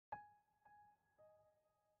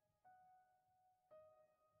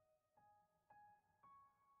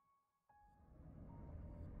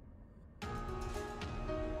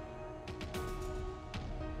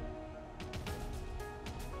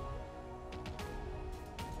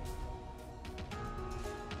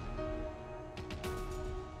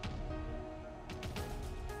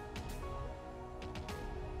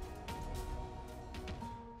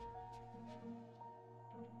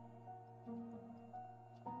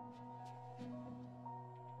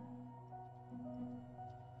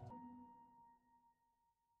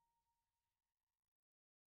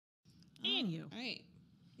you? All right.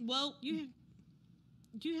 Well, You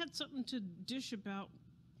had something to dish about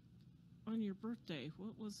on your birthday.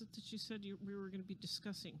 What was it that you said we were going to be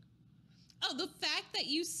discussing? oh, the fact that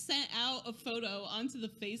you sent out a photo onto the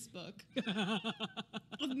Facebook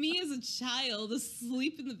of me as a child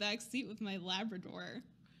asleep in the back seat with my Labrador.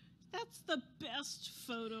 That's the best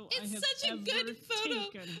photo I It's have such a ever good photo.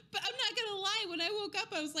 taken. But I'm not going to lie. When I woke up,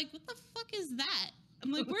 I was like, what the fuck is that?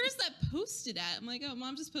 I'm like, where is that posted at? I'm like, oh,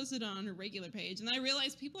 Mom just posted it on her regular page. And then I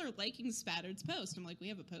realized people are liking Spattered's post. I'm like, we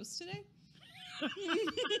have a post today?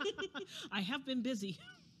 I have been busy.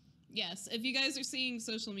 Yes. If you guys are seeing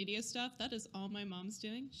social media stuff, that is all my mom's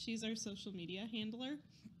doing. She's our social media handler.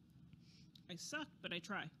 I suck, but I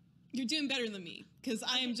try. You're doing better than me. Because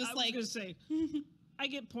I am just like... I was going to say, I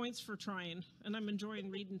get points for trying. And I'm enjoying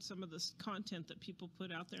reading some of this content that people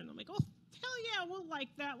put out there. And I'm like, oh, hell yeah, we'll like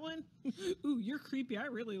that one. Ooh, you're creepy. I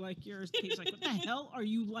really like yours. Kate's like, what the hell are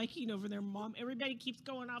you liking over there, Mom? Everybody keeps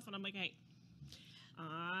going off. And I'm like, hey,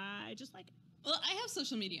 I just like it. Well, I have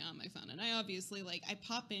social media on my phone, and I obviously, I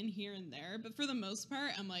pop in here and there, but for the most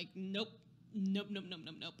part, I'm like, nope.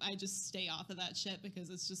 I just stay off of that shit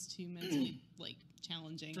because it's just too mentally,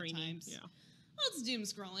 challenging Draining, at times. Yeah. Well, it's doom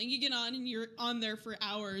scrolling. You get on, and you're on there for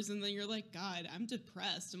hours, and then you're like, God, I'm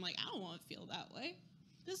depressed. I'm like, I don't want to feel that way.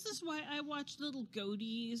 This is why I watch little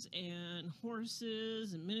goatees and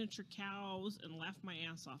horses and miniature cows and laugh my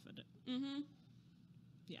ass off at it. Mm-hmm.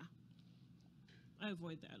 Yeah. I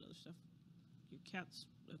avoid that other stuff. Your cat's...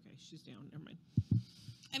 Okay, she's down. Never mind.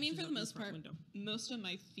 I mean, She's for the most part, window. most of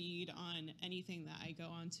my feed on anything that I go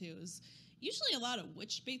onto is usually a lot of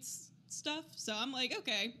witch baits stuff. So I'm like,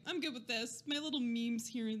 okay, I'm good with this. My little memes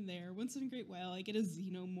here and there. Once in a great while, I get a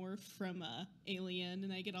xenomorph from Alien,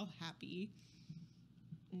 and I get all happy.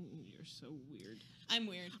 You're so weird. I'm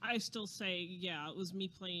weird. I still say, yeah, it was me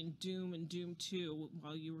playing Doom and Doom 2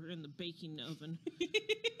 while you were in the baking oven.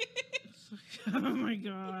 Oh my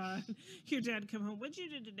God. Your dad come home. What'd you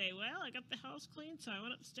do today? Well, I got the house clean, so I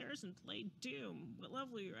went upstairs and played Doom. What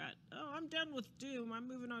level are you at? Oh, I'm done with Doom. I'm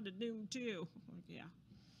moving on to Doom 2. I'm like, yeah.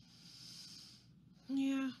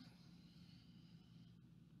 Yeah.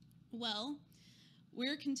 Well,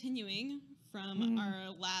 we're continuing from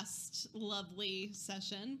our last lovely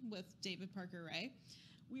session with David Parker Ray.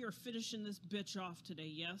 We are finishing this bitch off today,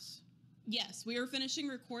 yes? Yes, we are finishing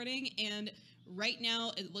recording, and right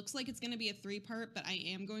now it looks like it's going to be a 3-part, but I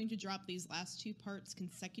am going to drop these last 2 parts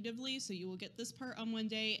consecutively, so you will get this part on one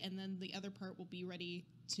day, and then the other part will be ready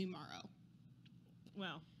tomorrow.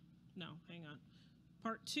 Well, no, hang on.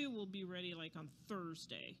 Part 2 will be ready, on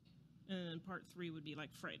Thursday, and then part 3 would be,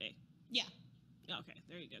 Friday. Yeah. Okay,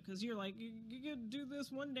 there you go, because you're like, you're going to do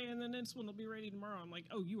this one day, and then this one will be ready tomorrow. I'm like,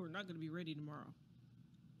 oh, you are not going to be ready tomorrow.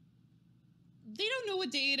 They don't know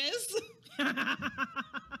what day it is. They do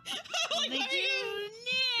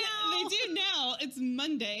now. They do now. It's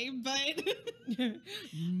Monday, but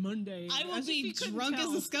Monday. I will be drunk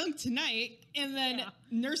as a skunk tonight, and then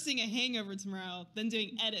nursing a hangover tomorrow, then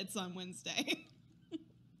doing edits on Wednesday.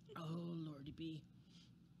 Oh, Lordy B.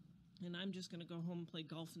 And I'm just going to go home and play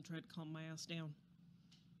golf and try to calm my ass down.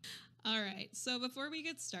 All right, so before we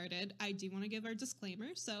get started, I do want to give our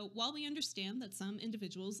disclaimer. So while we understand that some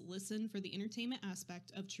individuals listen for the entertainment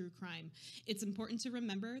aspect of true crime, it's important to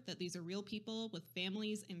remember that these are real people with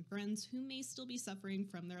families and friends who may still be suffering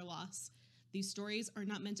from their loss. These stories are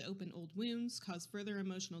not meant to open old wounds, cause further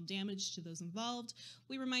emotional damage to those involved.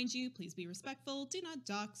 We remind you, please be respectful, do not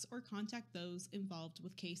dox or contact those involved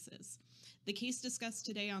with cases. The case discussed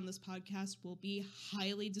today on this podcast will be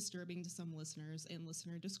highly disturbing to some listeners, and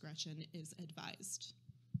listener discretion is advised.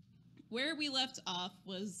 Where we left off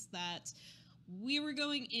was that we were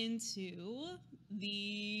going into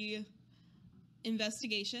the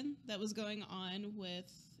investigation that was going on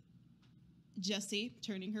with Jessie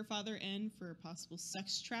turning her father in for possible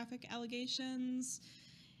sex traffic allegations.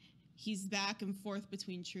 He's back and forth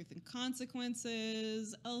between Truth and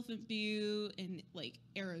Consequences, Elephant Butte, and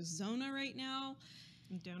Arizona right now.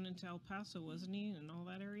 Down into El Paso, wasn't he? And all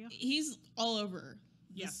that area? He's all over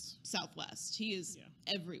Yes. Southwest. He is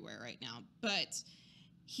everywhere right now. But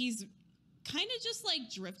he's kind of just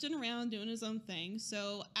drifting around doing his own thing.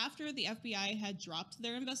 So after the FBI had dropped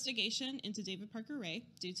their investigation into David Parker Ray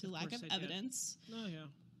due to lack of evidence,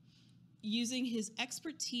 using his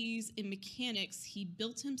expertise in mechanics, he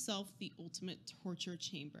built himself the ultimate torture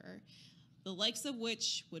chamber, the likes of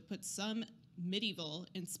which would put some medieval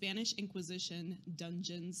and Spanish Inquisition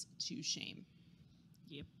dungeons to shame.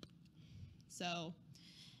 Yep. So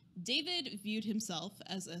David viewed himself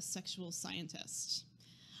as a sexual scientist,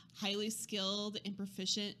 highly skilled and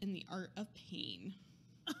proficient in the art of pain.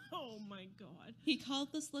 Oh my God. He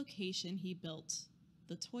called this location he built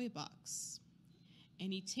the Toy Box.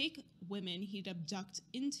 And he'd take women he'd abduct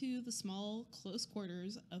into the small, close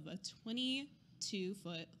quarters of a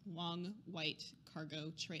 22-foot long white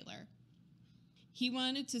cargo trailer. He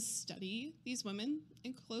wanted to study these women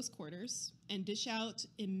in close quarters and dish out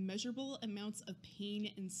immeasurable amounts of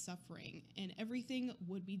pain and suffering, and everything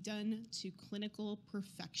would be done to clinical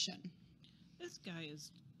perfection. This guy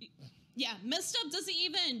is... Yeah, messed up doesn't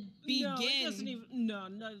even begin. No,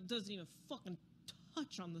 it doesn't even fucking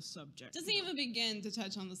touch on the subject. Doesn't even begin to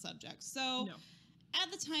touch on the subject. So... No. At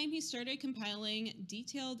the time, he started compiling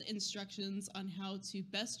detailed instructions on how to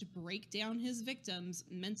best break down his victims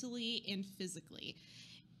mentally and physically,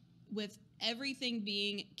 with everything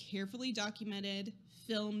being carefully documented,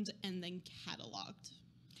 filmed, and then cataloged.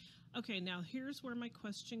 Okay, now here's where my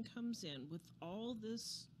question comes in. With all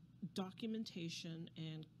this documentation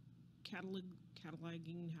and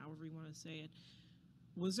cataloging, however you want to say it,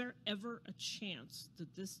 was there ever a chance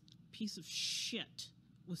that this piece of shit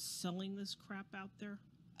was selling this crap out there?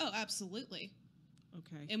 Oh, absolutely.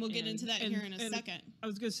 Okay. And we'll get into that here in a second. I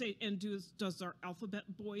was going to say, and does our alphabet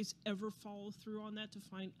boys ever follow through on that to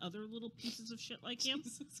find other little pieces of shit like him?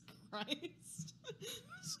 Jesus Christ.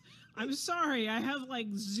 I'm sorry, I have like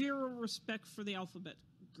zero respect for the alphabet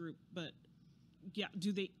group, but yeah,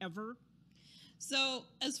 do they ever? So,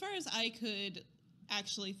 as far as I could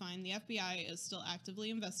actually find, the FBI is still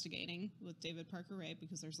actively investigating with David Parker Ray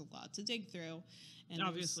because there's a lot to dig through. And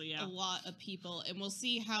obviously, yeah. A lot of people, and we'll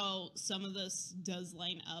see how some of this does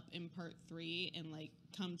line up in part 3 and like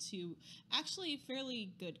come to actually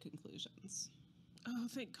fairly good conclusions. Oh,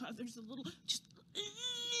 thank God! There's a little just.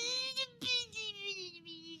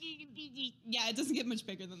 Yeah, it doesn't get much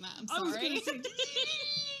bigger than that. I'm sorry. I was gonna say,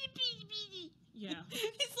 yeah,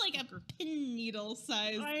 it's like a pin needle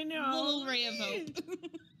size. I know. Little ray of hope.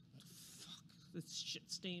 Fuck this shit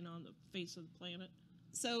stain on the face of the planet.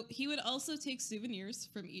 So he would also take souvenirs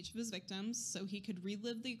from each of his victims so he could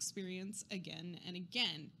relive the experience again and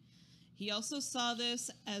again. He also saw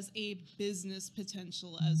this as a business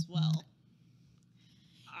potential as well.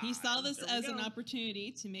 He saw this as an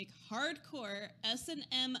opportunity to make hardcore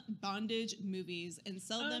S&M bondage movies and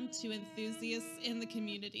sell them to enthusiasts in the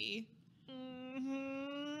community.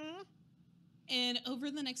 Mm-hmm. And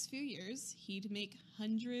over the next few years, he'd make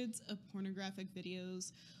hundreds of pornographic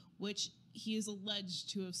videos, which he is alleged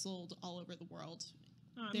to have sold all over the world.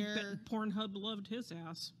 Pornhub loved his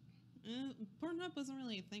ass. Pornhub wasn't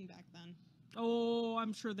really a thing back then. Oh,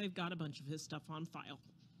 I'm sure they've got a bunch of his stuff on file.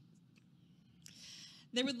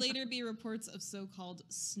 There would later be reports of so-called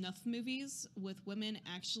snuff movies with women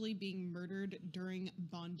actually being murdered during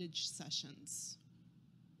bondage sessions.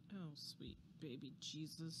 Oh, sweet baby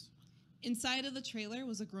Jesus. Inside of the trailer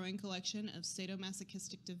was a growing collection of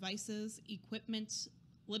sadomasochistic devices, equipment,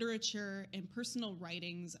 literature, and personal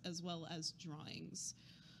writings, as well as drawings.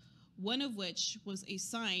 One of which was a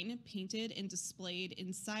sign painted and displayed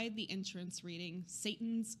inside the entrance reading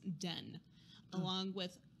Satan's Den, along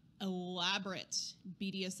with elaborate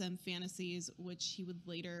BDSM fantasies, which he would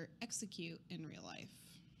later execute in real life.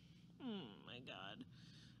 Oh my God.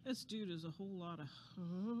 This dude is a whole lot of...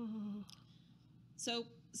 So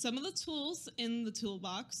some of the tools in the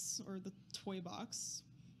toolbox, or the toy box,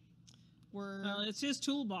 were... Well, it's his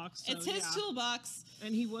toolbox. So it's his toolbox.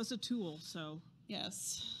 And he was a tool, so...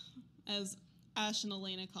 Yes. As Ash and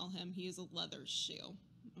Elena call him, he is a leather shoe.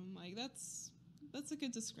 I'm like, that's a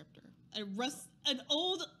good descriptor. An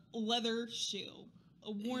old leather shoe.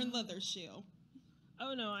 A worn leather shoe.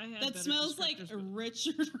 Oh, no, I had that smells like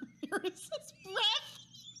Richard Harris's breath.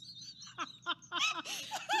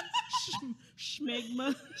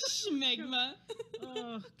 Schmegma. Schmegma.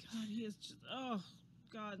 Oh, God, he is just... Oh,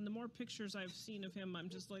 God, and the more pictures I've seen of him, I'm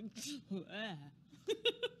just like...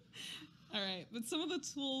 All right, but some of the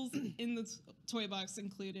tools in the toy box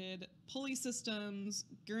included pulley systems,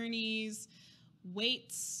 gurneys,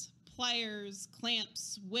 weights, pliers,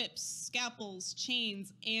 clamps, whips, scalpels,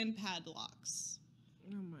 chains, and padlocks.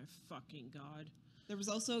 Oh, my fucking God. There was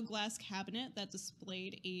also a glass cabinet that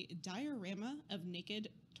displayed a diorama of naked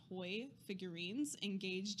toy figurines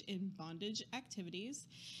engaged in bondage activities,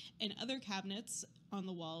 and other cabinets on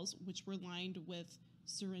the walls which were lined with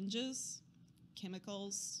syringes,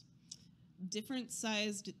 chemicals, different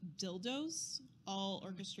sized dildos, all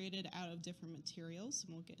orchestrated out of different materials,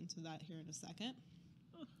 and we'll get into that here in a second.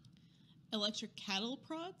 Electric cattle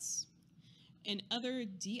prods, and other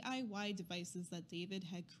DIY devices that David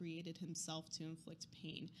had created himself to inflict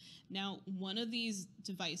pain. Now, one of these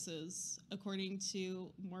devices, according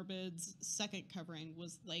to Morbid's second covering,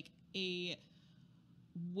 was like a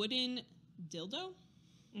wooden dildo.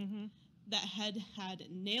 Mm-hmm. That had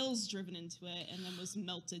nails driven into it and then was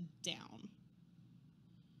melted down.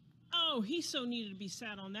 Oh, he so needed to be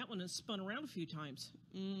sat on that one and spun around a few times.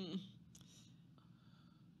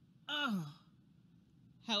 Oh.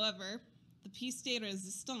 However, the piece de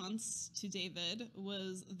resistance to David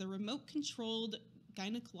was the remote-controlled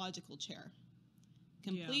gynecological chair,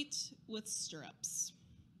 complete with stirrups.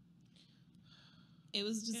 It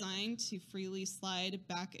was designed to freely slide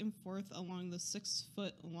back and forth along the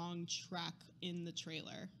 6-foot-long track in the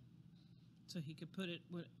trailer. So he could put it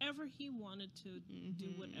wherever he wanted to,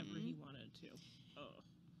 do whatever he wanted to. Oh.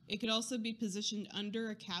 It could also be positioned under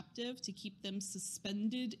a captive to keep them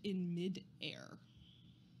suspended in mid-air.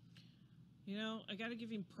 You know, I gotta give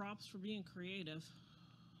him props for being creative.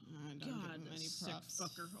 I don't give him any props. Sick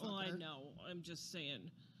fucker. Oh, I know. I'm just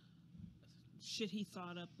saying. Shit he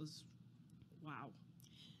thought up was... Wow.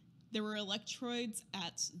 There were electrodes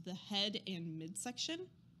at the head and midsection,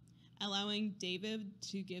 allowing David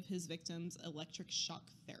to give his victims electric shock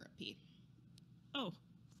therapy. Oh, of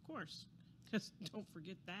course. Because don't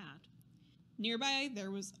forget that. Nearby,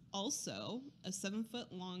 there was also a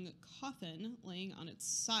 7-foot-long coffin laying on its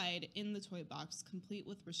side in the toy box, complete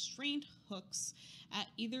with restraint hooks at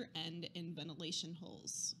either end and ventilation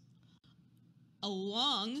holes,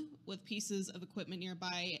 along with pieces of equipment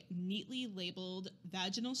nearby neatly labeled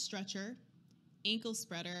vaginal stretcher, ankle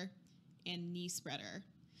spreader, and knee spreader.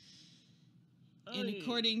 And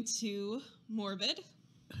according to Morbid,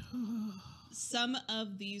 some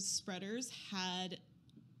of these spreaders had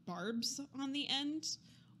barbs on the end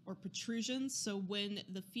or protrusions, so when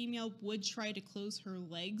the female would try to close her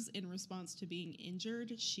legs in response to being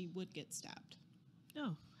injured, she would get stabbed.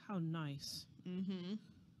 Oh, how nice. Mm-hmm.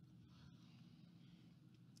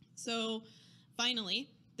 So, finally,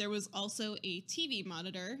 there was also a TV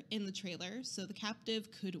monitor in the trailer so the captive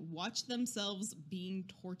could watch themselves being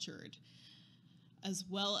tortured, as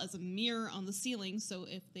well as a mirror on the ceiling, so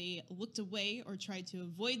if they looked away or tried to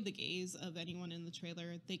avoid the gaze of anyone in the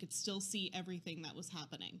trailer, they could still see everything that was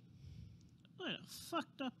happening. What a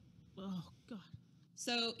fucked up... Oh, God.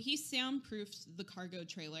 So he soundproofed the cargo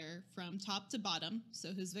trailer from top to bottom,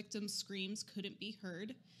 so his victims' screams couldn't be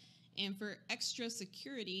heard. And for extra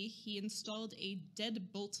security, he installed a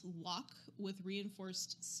deadbolt lock with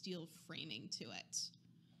reinforced steel framing to it.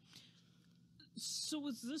 So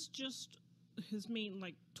was this just his main,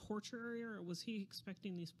 like, torture area, or was he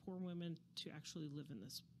expecting these poor women to actually live in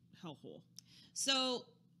this hellhole? So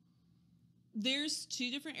there's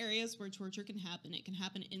 2 different areas where torture can happen. It can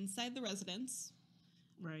happen inside the residence.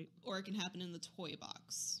 Right. Or it can happen in the toy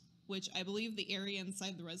box, which I believe the area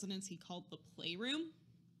inside the residence he called the playroom.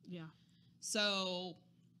 Yeah. So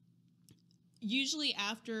usually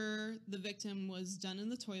after the victim was done in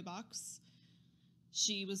the toy box,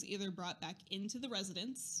 she was either brought back into the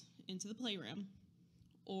residence, into the playroom,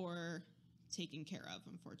 or taken care of,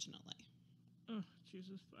 unfortunately. Oh,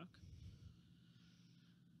 Jesus fuck.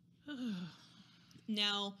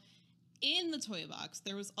 Now, in the toy box,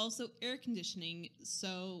 there was also air conditioning,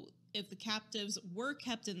 so if the captives were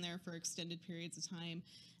kept in there for extended periods of time,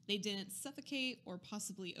 they didn't suffocate or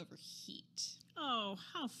possibly overheat. Oh,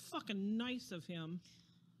 how fucking nice of him.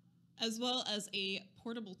 As well as a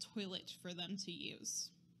portable toilet for them to use.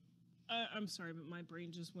 I'm sorry, but my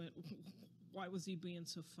brain just went, why was he being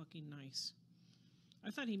so fucking nice? I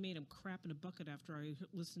thought he made him crap in a bucket after I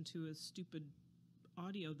listened to his stupid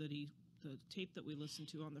audio the tape that we listened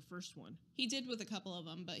to on the first one. He did with a couple of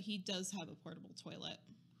them, but he does have a portable toilet.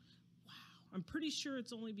 Wow. I'm pretty sure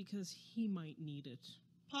it's only because he might need it.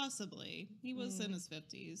 Possibly. He was in his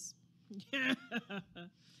 50s. Yeah.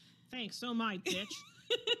 Thanks, so am I, bitch.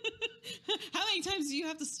 How many times do you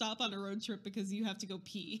have to stop on a road trip because you have to go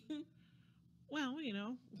pee? Well, you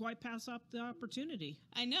know, why pass up the opportunity?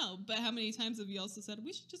 I know, but how many times have you also said,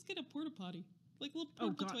 we should just get a porta potty? Like a little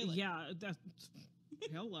portable toilet. Yeah, that's...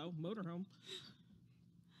 Hello, motorhome.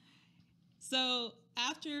 So,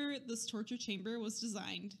 after this torture chamber was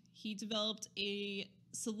designed, he developed a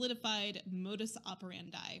solidified modus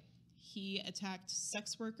operandi. He attacked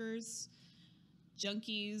sex workers,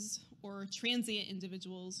 junkies, or transient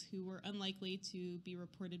individuals who were unlikely to be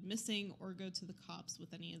reported missing or go to the cops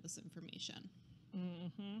with any of this information.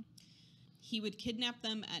 Mm-hmm. He would kidnap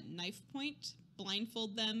them at knife point,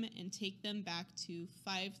 blindfold them, and take them back to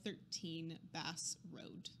 513 Bass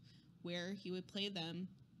Road, where he would play them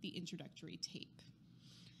the introductory tape.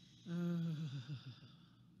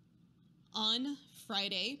 On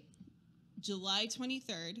Friday, July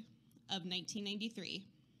 23rd of 1993,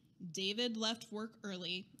 David left work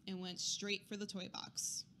early and went straight for the toy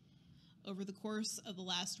box. Over the course of the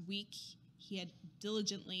last week, he had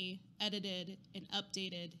diligently edited and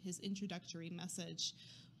updated his introductory message,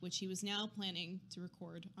 which he was now planning to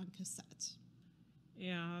record on cassette.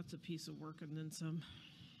 Yeah, that's a piece of work and then some.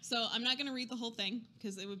 So I'm not going to read the whole thing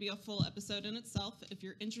because it would be a full episode in itself. If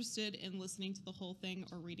you're interested in listening to the whole thing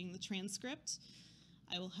or reading the transcript,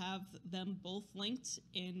 I will have them both linked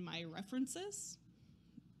in my references.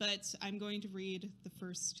 But I'm going to read the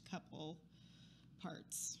first couple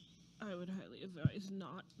parts. I would highly advise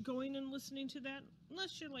not going and listening to that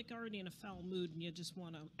unless you're like already in a foul mood and you just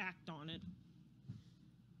want to act on it.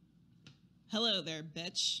 Hello there,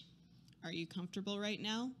 bitch. Are you comfortable right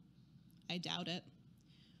now? I doubt it.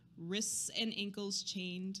 Wrists and ankles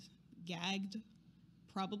chained, gagged,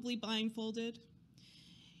 probably blindfolded.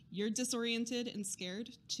 You're disoriented and scared,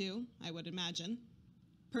 too, I would imagine.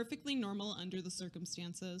 Perfectly normal under the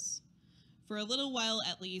circumstances. For a little while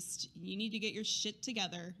at least, you need to get your shit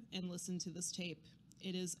together and listen to this tape.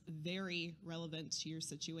 It is very relevant to your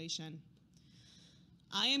situation.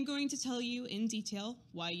 I am going to tell you in detail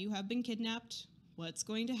why you have been kidnapped, what's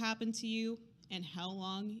going to happen to you, and how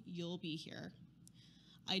long you'll be here.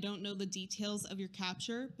 I don't know the details of your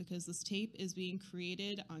capture because this tape is being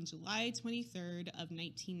created on July 23rd of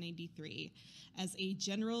 1993 as a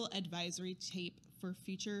general advisory tape for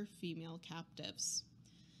future female captives.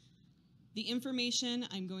 The information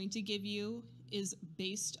I'm going to give you is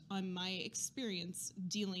based on my experience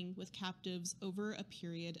dealing with captives over a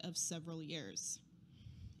period of several years.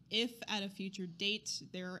 If at a future date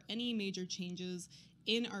there are any major changes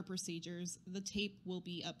in our procedures, the tape will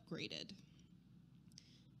be upgraded.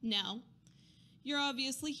 Now, you're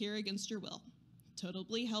obviously here against your will,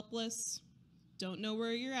 totally helpless, don't know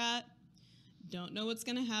where you're at, don't know what's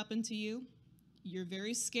going to happen to you. You're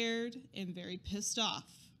very scared and very pissed off.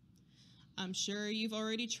 I'm sure you've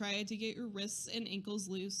already tried to get your wrists and ankles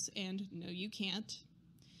loose, and no, you can't.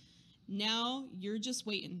 Now you're just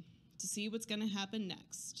waiting to see what's going to happen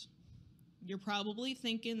next. You're probably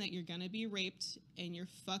thinking that you're going to be raped, and you're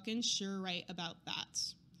fucking sure right about that.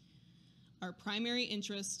 Our primary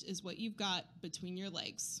interest is what you've got between your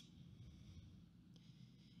legs.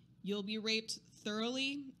 You'll be raped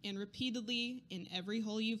thoroughly and repeatedly in every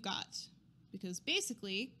hole you've got, because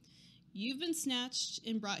basically, you've been snatched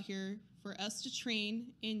and brought here for us to train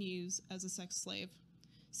and use as a sex slave.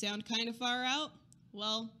 Sound kind of far out?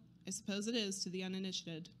 Well, I suppose it is to the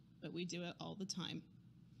uninitiated, but we do it all the time.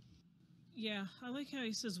 Yeah, I like how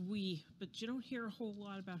he says we, but you don't hear a whole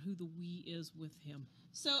lot about who the we is with him.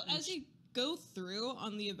 So as you go through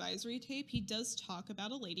on the advisory tape, he does talk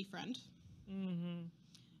about a lady friend.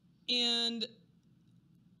 Mm-hmm. And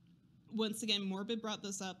once again, Morbid brought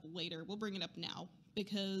this up later. We'll bring it up now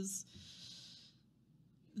because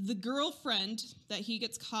the girlfriend that he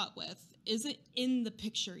gets caught with isn't in the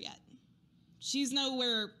picture yet. She's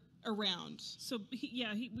nowhere around. So,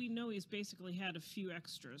 we know he's basically had a few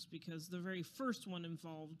extras because the very first one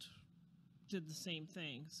involved did the same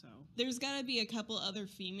thing, so. There's got to be a couple other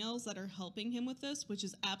females that are helping him with this, which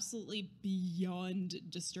is absolutely beyond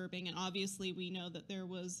disturbing. And obviously, we know that there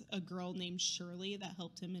was a girl named Shirley that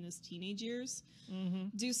helped him in his teenage years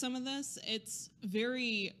do some of this. It's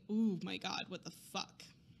very, ooh, my God, what the fuck?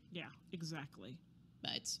 Yeah, exactly.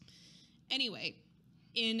 But anyway,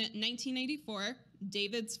 in 1994,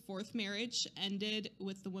 David's fourth marriage ended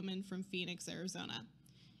with the woman from Phoenix, Arizona,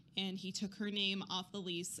 and he took her name off the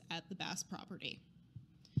lease at the Bass property.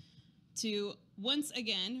 To once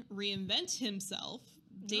again reinvent himself,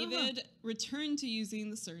 David returned to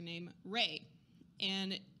using the surname Ray,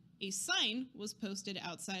 and a sign was posted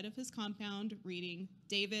outside of his compound reading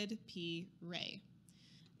David P. Ray.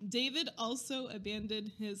 David also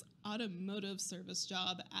abandoned his automotive service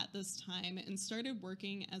job at this time and started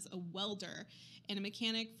working as a welder and a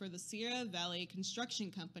mechanic for the Sierra Valley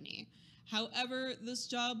Construction Company. However, this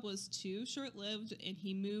job was too short-lived, and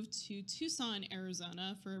he moved to Tucson,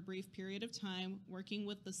 Arizona for a brief period of time, working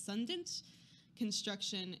with the Sundant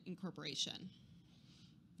Construction Incorporation.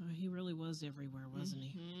 He really was everywhere, wasn't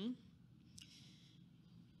he?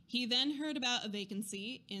 He then heard about a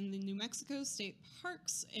vacancy in the New Mexico State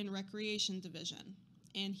Parks and Recreation Division,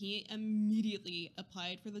 and he immediately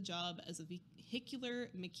applied for the job as a vehicular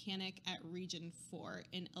mechanic at Region 4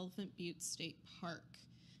 in Elephant Butte State Park,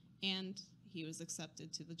 and he was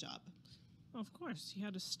accepted to the job. Of course, he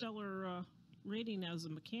had a stellar rating as a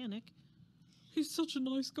mechanic. He's such a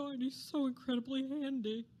nice guy, and he's so incredibly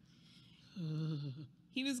handy.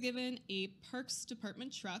 He was given a Parks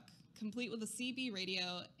Department truck, complete with a CB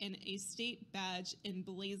radio and a state badge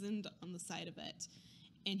emblazoned on the side of it.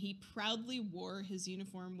 And he proudly wore his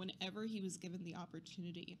uniform whenever he was given the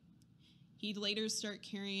opportunity. He'd later start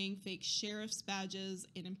carrying fake sheriff's badges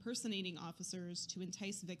and impersonating officers to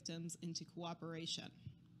entice victims into cooperation.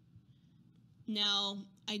 Now,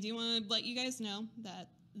 I do want to let you guys know that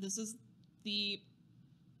this is the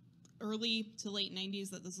early to late 90s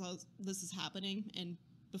that this is happening, and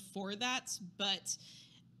before that, but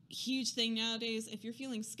huge thing nowadays, if you're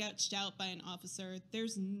feeling sketched out by an officer,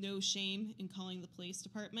 there's no shame in calling the police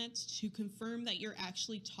department to confirm that you're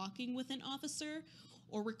actually talking with an officer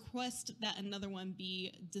or request that another one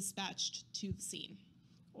be dispatched to the scene.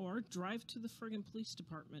 Or drive to the friggin' police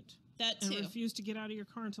department. That too. And refuse to get out of your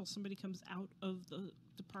car until somebody comes out of the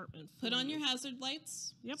department. Put on your hazard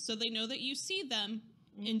lights so they know that you see them,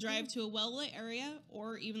 and drive to a well-lit area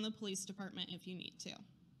or even the police department if you need to.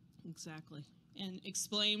 Exactly. And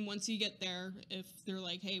explain once you get there, if they're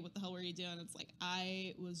like, hey, what the hell were you doing? It's like,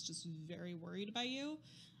 I was just very worried about you.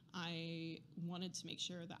 I wanted to make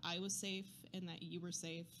sure that I was safe and that you were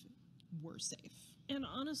safe. We're safe. And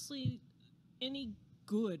honestly, any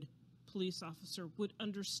good police officer would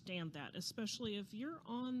understand that, especially if you're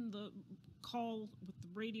on the call with the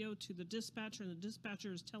radio to the dispatcher and the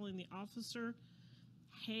dispatcher is telling the officer,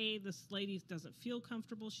 hey, this lady doesn't feel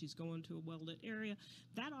comfortable, she's going to a well-lit area.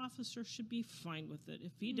 That officer should be fine with it.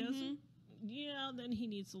 If he doesn't, then he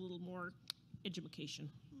needs a little more education.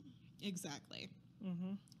 Exactly.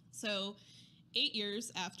 So 8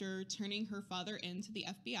 years after turning her father into the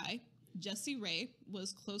FBI, Jessie Ray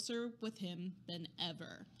was closer with him than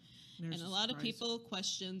ever. And a lot of people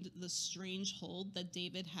questioned the strange hold that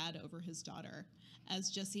David had over his daughter, as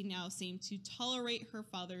Jessie now seemed to tolerate her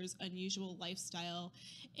father's unusual lifestyle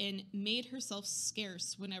and made herself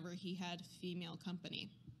scarce whenever he had female company.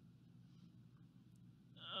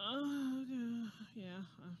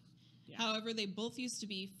 However, they both used to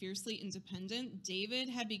be fiercely independent. David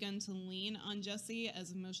had begun to lean on Jessie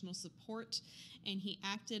as emotional support, and he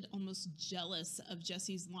acted almost jealous of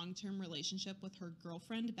Jessie's long-term relationship with her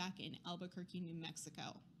girlfriend back in Albuquerque, New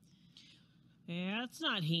Mexico. Yeah, it's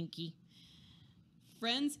not hinky.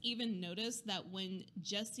 Friends even noticed that when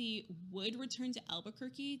Jessie would return to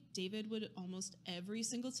Albuquerque, David would almost every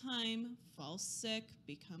single time fall sick,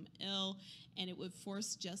 become ill, and it would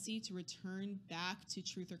force Jessie to return back to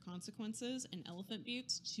Truth or Consequences in Elephant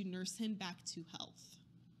Butte to nurse him back to health.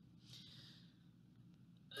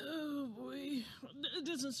 Oh, boy. It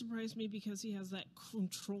doesn't surprise me because he has that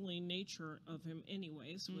controlling nature of him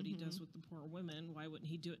anyways. What he does with the poor women, why wouldn't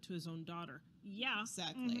he do it to his own daughter? Yeah.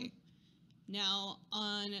 Exactly. Now,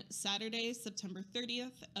 on Saturday, September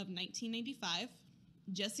 30th of 1995,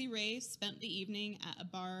 Jessie Ray spent the evening at a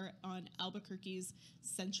bar on Albuquerque's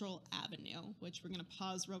Central Avenue, which we're going to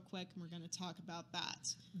pause real quick and we're going to talk about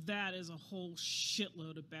that. That is a whole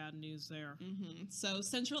shitload of bad news there. So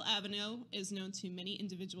Central Avenue is known to many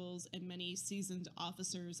individuals and many seasoned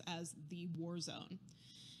officers as the war zone.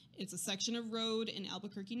 It's a section of road in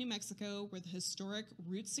Albuquerque, New Mexico, where the historic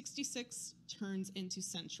Route 66 turns into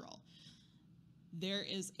Central. There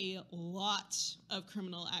is a lot of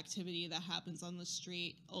criminal activity that happens on the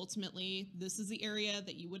street. Ultimately, this is the area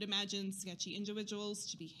that you would imagine sketchy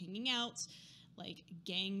individuals to be hanging out, like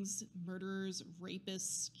gangs, murderers,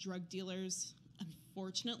 rapists, drug dealers.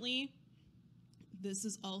 Unfortunately, this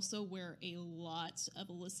is also where a lot of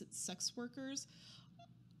illicit sex workers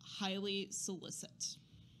highly solicit.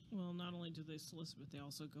 Well, not only do they solicit, but they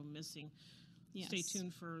also go missing. Yes. Stay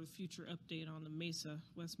tuned for a future update on the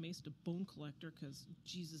West Mesa bone collector, because,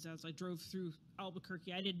 Jesus, as I drove through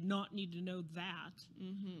Albuquerque, I did not need to know that.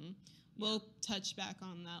 We'll touch back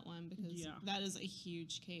on that one because that is a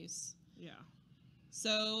huge case. Yeah.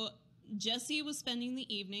 So Jessie was spending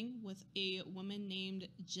the evening with a woman named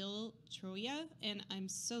Jill Troya, and I'm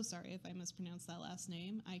so sorry if I mispronounced that last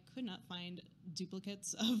name. I could not find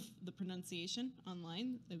duplicates of the pronunciation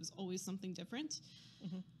online. It was always something different.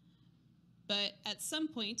 But at some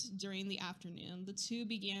point during the afternoon, the two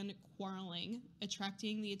began quarreling,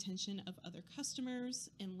 attracting the attention of other customers,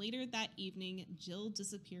 and later that evening, Jill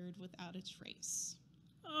disappeared without a trace.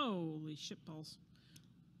 Holy shitballs.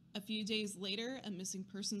 A few days later, a missing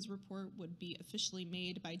persons report would be officially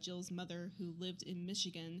made by Jill's mother, who lived in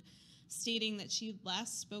Michigan, stating that she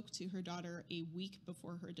last spoke to her daughter a week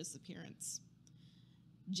before her disappearance.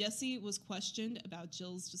 Jessie was questioned about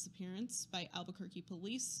Jill's disappearance by Albuquerque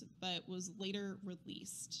police, but was later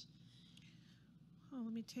released. Oh,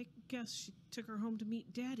 let me take a guess. She took her home to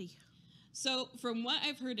meet Daddy. So, from what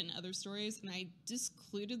I've heard in other stories, and I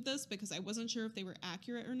discluded this because I wasn't sure if they were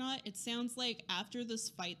accurate or not, it sounds like after this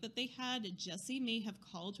fight that they had, Jessie may have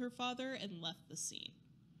called her father and left the scene.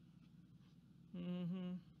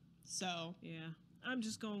 So... yeah. I'm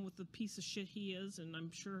just going with the piece of shit he is, and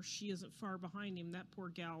I'm sure she isn't far behind him. That poor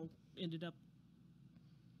gal ended up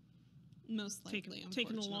Most likely,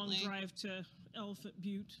 taking a long unfortunately. drive to Elephant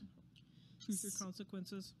Butte. Truth or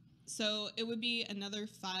consequences. So it would be another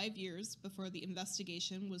 5 years before the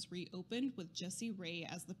investigation was reopened with Jesse Ray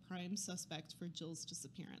as the prime suspect for Jill's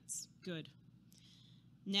disappearance. Good.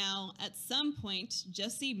 Now, at some point,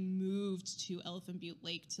 Jesse moved to Elephant Butte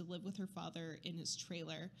Lake to live with her father in his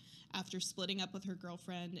trailer after splitting up with her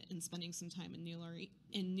girlfriend and spending some time in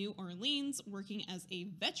New Orleans working as a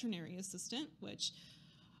veterinary assistant, which,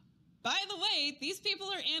 by the way, these people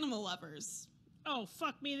are animal lovers. Oh,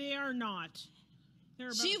 fuck me, they are not.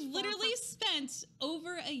 She literally spent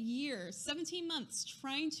over a year, 17 months,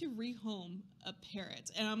 trying to rehome a parrot.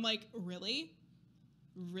 And I'm like, really?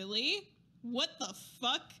 Really? What the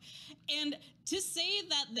fuck? And to say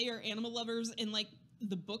that they are animal lovers in, like,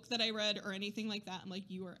 the book that I read or anything like that, I'm like,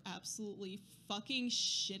 you are absolutely fucking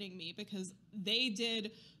shitting me, because they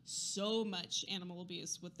did so much animal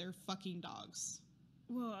abuse with their fucking dogs.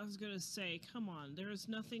 Well, I was gonna say, come on. There is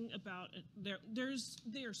nothing about it.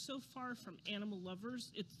 They are so far from animal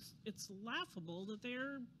lovers. It's laughable that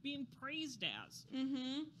they're being praised as.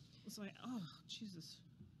 Mm-hmm. It's like, oh Jesus.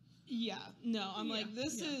 Yeah. No, I'm like,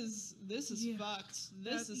 this is fucked.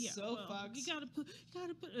 This is so fucked. You gotta put.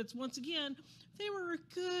 It's once again. They were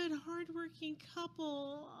a good, hardworking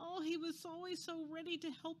couple. Oh, he was always so ready to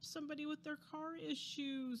help somebody with their car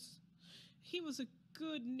issues. He was a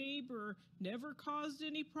good neighbor, never caused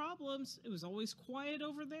any problems. It was always quiet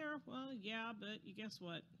over there. Well, yeah, but you guess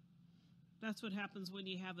what? That's what happens when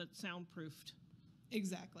you have it soundproofed.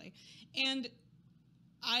 Exactly. And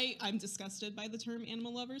I'm disgusted by the term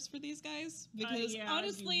animal lovers for these guys, because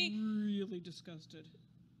honestly, I'm really disgusted.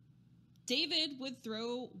 David would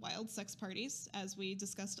throw wild sex parties, as we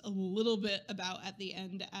discussed a little bit about at the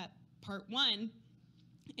end at part 1.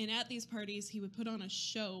 And at these parties, he would put on a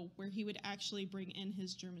show where he would actually bring in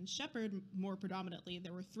his German Shepherd, more predominantly.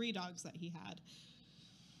 There were 3 dogs that he had.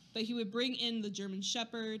 But he would bring in the German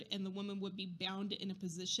Shepherd, and the woman would be bound in a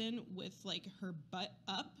position with, like, her butt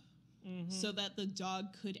up, so that the dog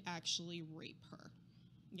could actually rape her.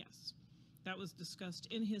 Yes. That was discussed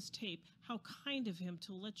in his tape. How kind of him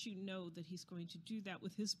to let you know that he's going to do that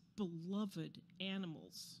with his beloved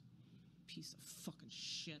animals. Piece of fucking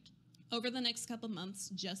shit. Over the next couple months,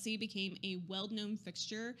 Jesse became a well-known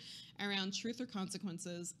fixture around Truth or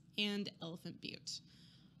Consequences and Elephant Butte.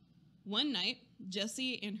 One night,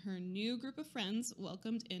 Jesse and her new group of friends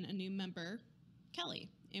welcomed in a new member, Kelly.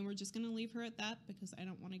 And we're just going to leave her at that because I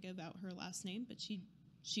don't want to give out her last name, but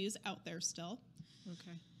she is out there still.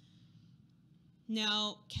 Okay.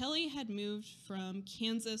 Now, Kelly had moved from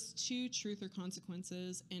Kansas to Truth or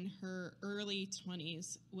Consequences in her early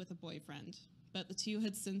 20s with a boyfriend. But the two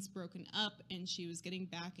had since broken up, and she was getting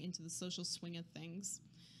back into the social swing of things.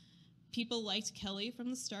 People liked Kelly from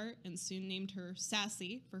the start and soon named her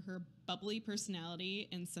Sassy for her bubbly personality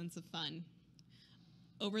and sense of fun.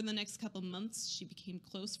 Over the next couple months, she became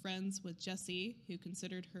close friends with Jesse, who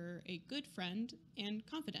considered her a good friend and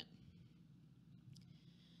confident.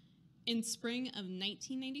 In spring of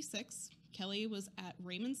 1996, Kelly was at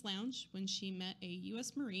Raymond's Lounge when she met a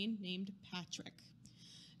U.S. Marine named Patrick,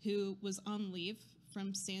 who was on leave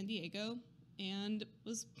from San Diego and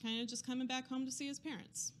was kind of just coming back home to see his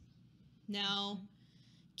parents. Now,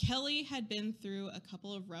 Kelly had been through a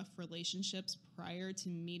couple of rough relationships prior to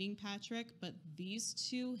meeting Patrick, but these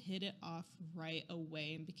two hit it off right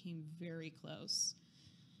away and became very close.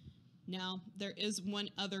 Now, there is one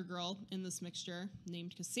other girl in this mixture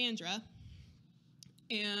named Cassandra,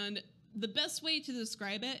 and the best way to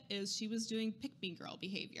describe it is she was doing pick-me-girl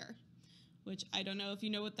behavior, which I don't know if you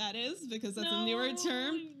know what that is, because that's a newer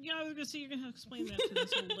term. Yeah, I was going to say you're going to have to explain that to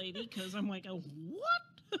this old lady, because I'm like, oh,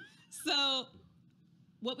 what? So,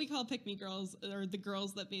 what we call pick-me-girls are the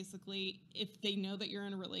girls that basically, if they know that you're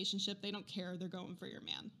in a relationship, they don't care, they're going for your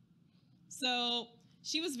man. So,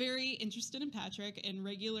 she was very interested in Patrick and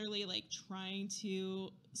regularly, like, trying to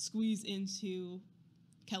squeeze into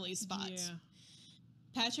Kelly's spot. Yeah.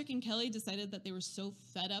 Patrick and Kelly decided that they were so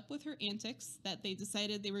fed up with her antics that they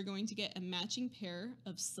decided they were going to get a matching pair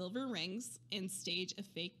of silver rings and stage a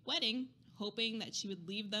fake wedding, hoping that she would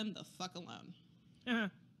leave them the fuck alone.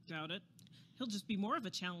 Doubt it. He'll just be more of a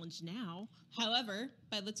challenge now. However,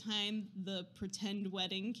 by the time the pretend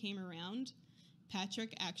wedding came around,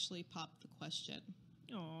 Patrick actually popped the question.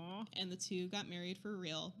 Aww. And the two got married for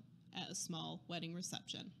real at a small wedding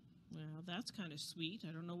reception. Well, that's kind of sweet.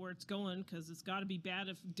 I don't know where it's going, because it's got to be bad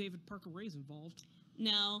if David Parker Ray's involved.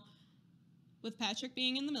 Now, with Patrick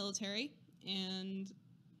being in the military and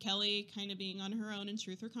Kelly kind of being on her own in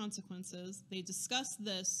Truth or Consequences, they discussed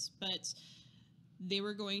this, but they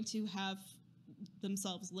were going to have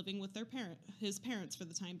themselves living with his parents for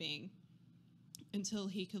the time being, until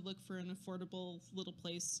he could look for an affordable little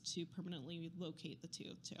place to permanently locate the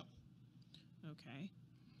two. Okay.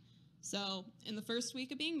 So, in the first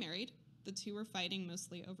week of being married, the two were fighting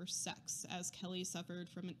mostly over sex, as Kelly suffered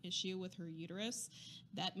from an issue with her uterus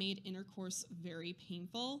that made intercourse very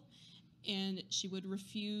painful, and she would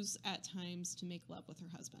refuse at times to make love with her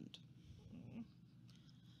husband.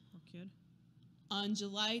 Poor kid. On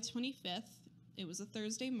July 25th, it was a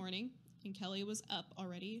Thursday morning, and Kelly was up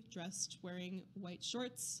already, dressed, wearing white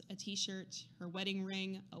shorts, a t-shirt, her wedding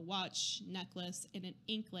ring, a watch, necklace, and an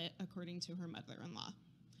anklet, according to her mother-in-law.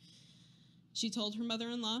 She told her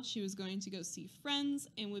mother-in-law she was going to go see friends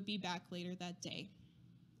and would be back later that day.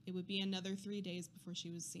 It would be another 3 days before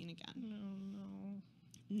she was seen again. No.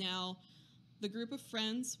 Now, the group of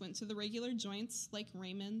friends went to the regular joints like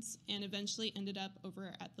Raymond's and eventually ended up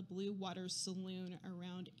over at the Blue Water Saloon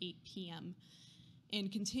around 8 p.m.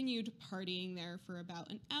 and continued partying there for about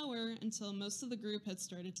an hour until most of the group had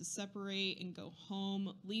started to separate and go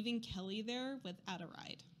home, leaving Kelly there without a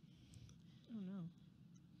ride. Oh, no.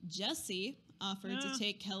 Jesse offered to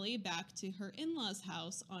take Kelly back to her in-laws'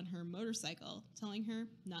 house on her motorcycle, telling her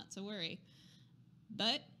not to worry.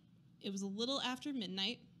 But it was a little after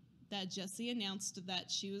midnight that Jesse announced that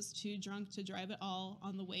she was too drunk to drive at all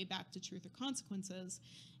on the way back to Truth or Consequences,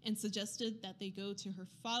 and suggested that they go to her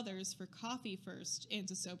father's for coffee first and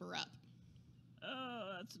to sober up.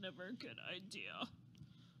 Oh, that's never a good idea.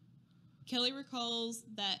 Kelly recalls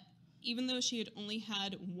that even though she had only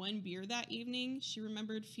had one beer that evening, she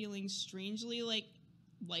remembered feeling strangely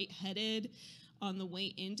lightheaded on the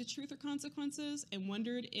way into Truth or Consequences and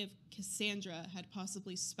wondered if Cassandra had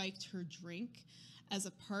possibly spiked her drink as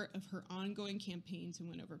a part of her ongoing campaign to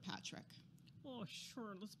win over Patrick. Oh,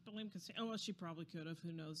 sure. Let's blame Cassandra. Oh, well, she probably could have.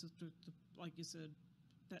 Who knows? Like you said,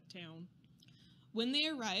 that town. When they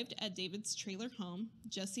arrived at David's trailer home,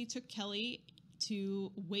 Jesse took Kelly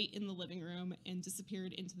to wait in the living room and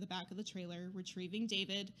disappeared into the back of the trailer, retrieving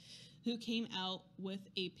David, who came out with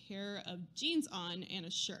a pair of jeans on and a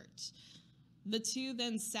shirt. The two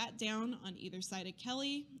then sat down on either side of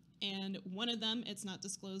Kelly, and one of them, it's not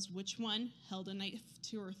disclosed which one, held a knife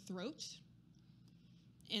to her throat,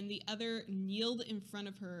 and the other kneeled in front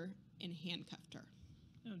of her and handcuffed her.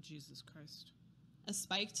 Oh, Jesus Christ. A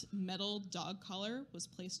spiked metal dog collar was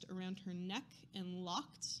placed around her neck and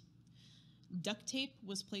locked. Duct tape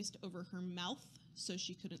was placed over her mouth so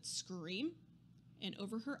she couldn't scream, and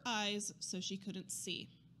over her eyes so she couldn't see.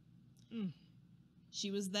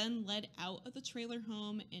 She was then led out of the trailer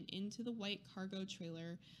home and into the white cargo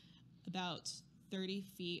trailer about 30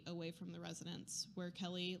 feet away from the residence, where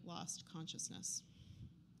Kelly lost consciousness.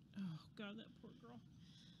 Oh, God, that poor girl.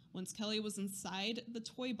 Once Kelly was inside the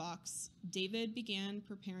toy box, David began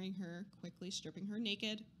preparing her, quickly stripping her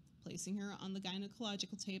naked, placing her on the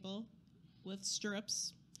gynecological table with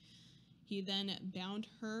stirrups. He then bound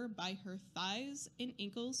her by her thighs and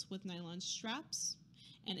ankles with nylon straps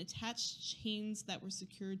and attached chains that were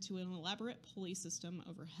secured to an elaborate pulley system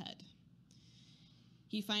overhead.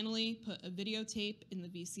 He finally put a videotape in the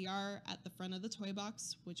VCR at the front of the toy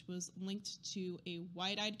box, which was linked to a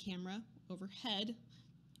wide-eyed camera overhead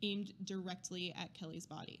aimed directly at Kelly's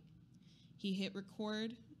body. He hit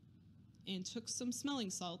record and took some smelling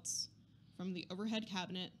salts from the overhead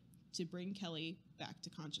cabinet to bring Kelly back to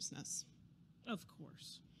consciousness. Of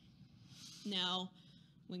course. Now,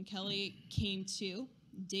 when Kelly came to,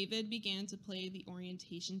 David began to play the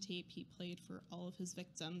orientation tape he played for all of his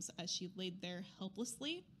victims as she laid there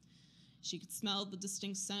helplessly. She could smell the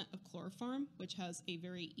distinct scent of chloroform, which has a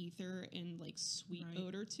very ether and sweet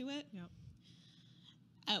odor to it. Yep.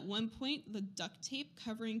 At one point, the duct tape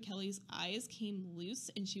covering Kelly's eyes came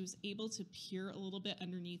loose, and she was able to peer a little bit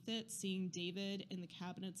underneath it, seeing David and the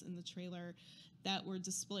cabinets in the trailer that were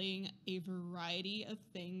displaying a variety of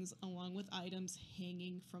things along with items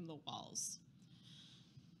hanging from the walls.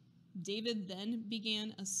 David then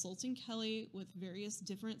began assaulting Kelly with various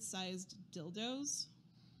different sized dildos.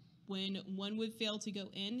 When one would fail to go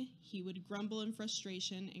in, he would grumble in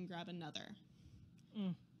frustration and grab another.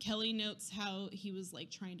 Kelly notes how he was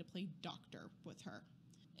trying to play doctor with her.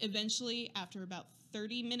 Eventually, after about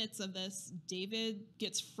 30 minutes of this, David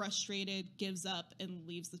gets frustrated, gives up, and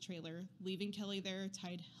leaves the trailer, leaving Kelly there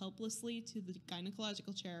tied helplessly to the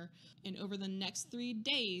gynecological chair. And over the next 3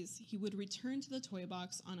 days, he would return to the toy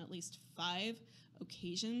box on at least 5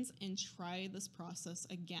 occasions and try this process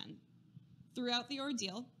again. Throughout the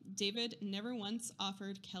ordeal, David never once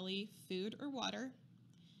offered Kelly food or water.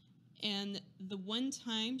 And the one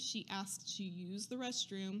time she asked to use the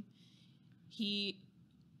restroom, he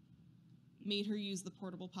made her use the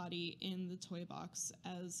portable potty in the toy box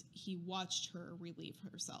as he watched her relieve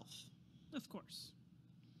herself. Of course.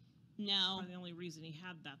 Now, Probably the only reason he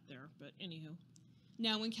had that there, but anywho.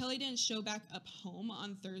 Now, when Kelly didn't show back up home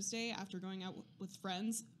on Thursday after going out with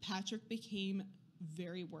friends, Patrick became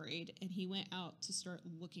very worried, and he went out to start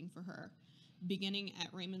looking for her, beginning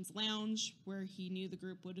at Raymond's Lounge, where he knew the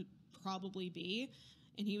group would probably be,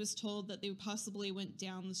 and he was told that they possibly went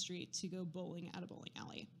down the street to go bowling at a bowling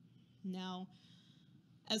alley. Now,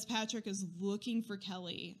 as Patrick is looking for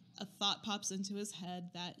Kelly, a thought pops into his head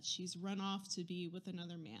that she's run off to be with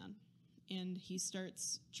another man. And he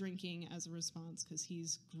starts drinking as a response because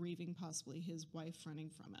he's grieving possibly his wife running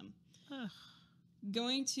from him. Ugh.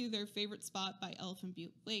 Going to their favorite spot by Elephant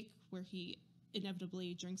Butte Lake, where he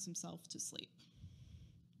inevitably drinks himself to sleep.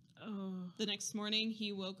 Oh. The next morning,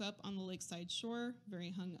 he woke up on the lakeside shore,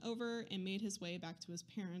 very hungover, and made his way back to his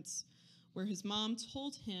parents, where his mom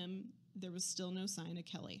told him there was still no sign of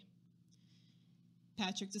Kelly.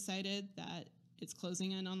 Patrick decided that it's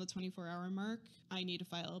closing in on the 24-hour mark. I need to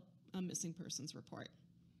file a missing persons report.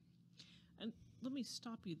 And let me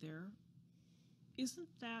stop you there. Isn't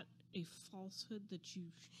that a falsehood that you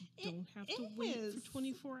don't have to wait for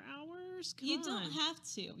 24 hours? Come on. Don't have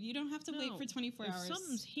to. You don't have to wait for 24 hours. If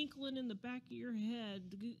something's hinkling in the back of your head,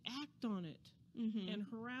 act on it. Mm-hmm. And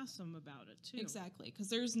harass them about it, too. Exactly, because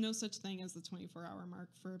there's no such thing as the 24-hour mark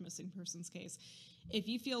for a missing persons case. If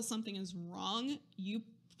you feel something is wrong, you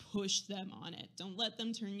push them on it. Don't let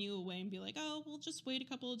them turn you away and be like, oh, we'll just wait a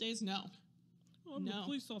couple of days. No. I'm a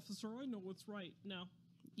police officer. I know what's right. No.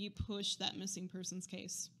 You push that missing persons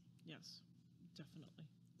case. Yes, definitely.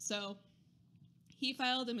 So he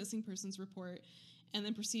filed a missing persons report and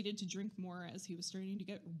then proceeded to drink more as he was starting to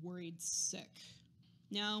get worried sick.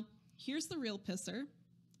 Now, here's the real pisser.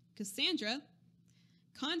 Cassandra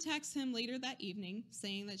contacts him later that evening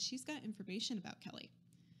saying that she's got information about Kelly.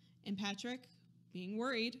 And Patrick, being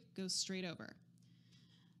worried, goes straight over.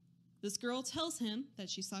 This girl tells him that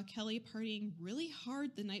she saw Kelly partying really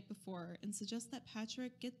hard the night before and suggests that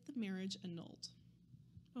Patrick get the marriage annulled.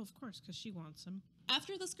 Well, of course, because she wants him.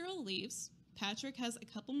 After this girl leaves, Patrick has a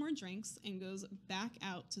couple more drinks and goes back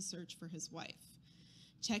out to search for his wife,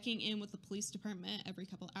 checking in with the police department every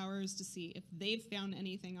couple hours to see if they've found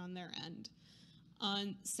anything on their end.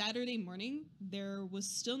 On Saturday morning, there was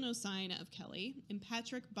still no sign of Kelly, and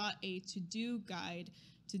Patrick bought a to-do guide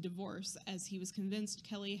to divorce as he was convinced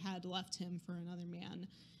Kelly had left him for another man,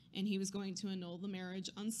 and he was going to annul the marriage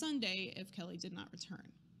on Sunday if Kelly did not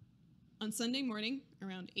return. On Sunday morning,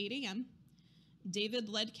 around 8 a.m., David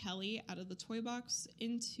led Kelly out of the toy box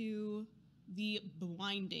into the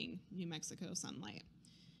blinding New Mexico sunlight.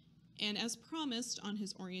 And as promised on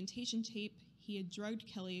his orientation tape, he had drugged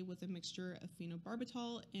Kelly with a mixture of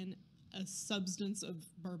phenobarbital and a substance of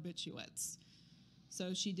barbiturates.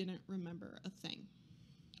 So she didn't remember a thing.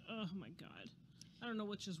 Oh my God. I don't know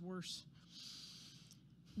which is worse.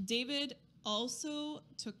 David also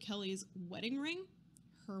took Kelly's wedding ring,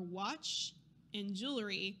 her watch, and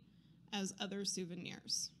jewelry as other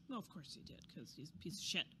souvenirs. Well, of course he did, because he's a piece of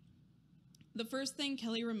shit. The first thing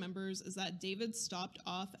Kelly remembers is that David stopped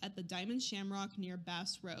off at the Diamond Shamrock near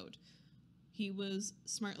Bass Road. He was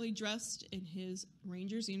smartly dressed in his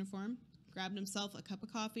Ranger's uniform, grabbed himself a cup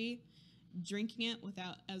of coffee, drinking it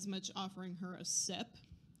without as much offering her a sip.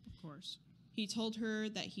 Of course. He told her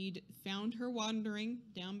that he'd found her wandering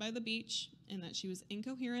down by the beach and that she was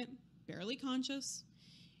incoherent, barely conscious.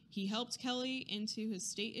 He helped Kelly into his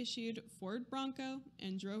state-issued Ford Bronco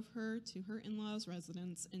and drove her to her in-laws'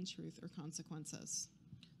 residence in Truth or Consequences.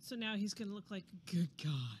 So now he's going to look like a good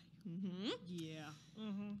guy. Mm-hmm. Yeah.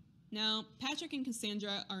 Mm-hmm. Now, Patrick and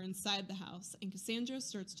Cassandra are inside the house, and Cassandra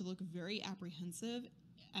starts to look very apprehensive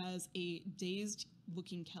as a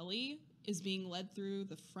dazed-looking Kelly is being led through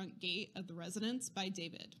the front gate of the residence by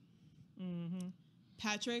David. Mm-hmm.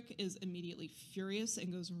 Patrick is immediately furious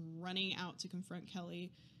and goes running out to confront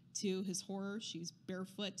Kelly. To his horror, she's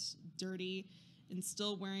barefoot, dirty, and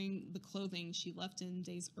still wearing the clothing she left in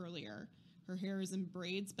days earlier. Her hair is in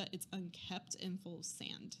braids, but it's unkempt and full of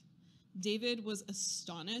sand. David was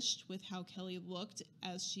astonished with how Kelly looked,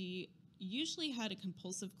 as she usually had a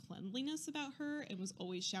compulsive cleanliness about her and was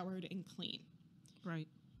always showered and clean. Right.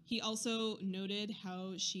 He also noted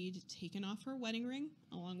how she'd taken off her wedding ring,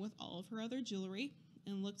 along with all of her other jewelry,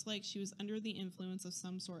 and looked like she was under the influence of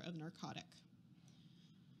some sort of narcotic.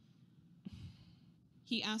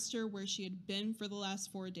 He asked her where she had been for the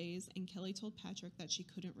last 4 days, and Kelly told Patrick that she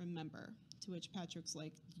couldn't remember, to which Patrick's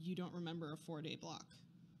like, "You don't remember a 4-day block?"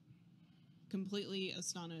 Completely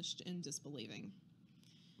astonished and disbelieving.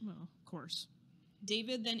 Well, of course.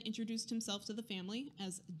 David then introduced himself to the family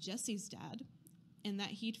as Jesse's dad, and that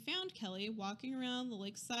he'd found Kelly walking around the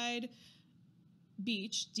lakeside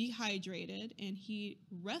beach dehydrated, and he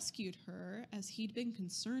rescued her as he'd been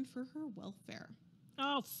concerned for her welfare.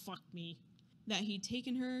 Oh, fuck me. That he'd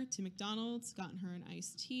taken her to McDonald's, gotten her an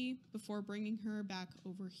iced tea before bringing her back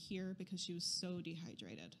over here because she was so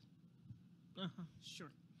dehydrated.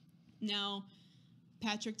 Sure. Now,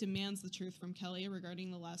 Patrick demands the truth from Kelly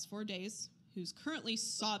regarding the last 4 days, who's currently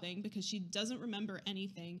sobbing because she doesn't remember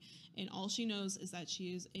anything, and all she knows is that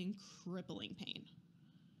she is in crippling pain.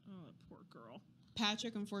 Oh, that poor girl.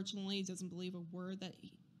 Patrick, unfortunately, doesn't believe a word that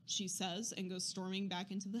she says and goes storming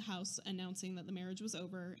back into the house, announcing that the marriage was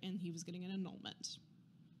over and he was getting an annulment.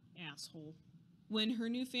 Asshole. When her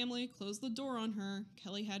new family closed the door on her,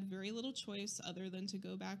 Kelly had very little choice other than to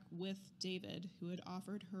go back with David, who had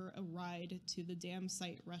offered her a ride to the Damn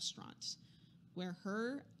Site restaurant, where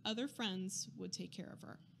her other friends would take care of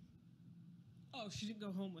her. Oh, she didn't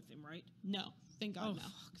go home with him, right? No, thank God, no.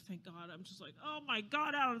 Fuck, thank God. I'm just like, oh my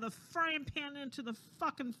God, out of the frying pan into the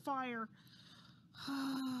fucking fire.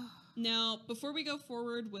 Now, before we go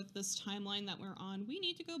forward with this timeline that we're on, we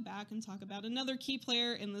need to go back and talk about another key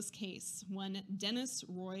player in this case, one Dennis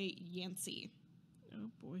Roy Yancey. Oh,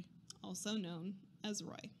 boy. Also known as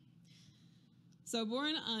Roy. So,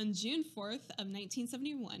 born on June 4th of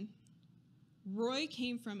 1971, Roy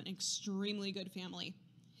came from an extremely good family.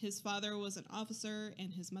 His father was an officer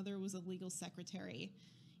and his mother was a legal secretary.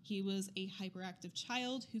 He was a hyperactive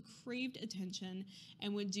child who craved attention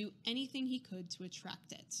and would do anything he could to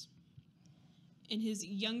attract it. In his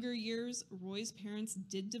younger years, Roy's parents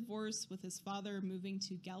did divorce, with his father moving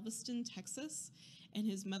to Galveston, Texas, and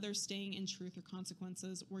his mother staying in Truth or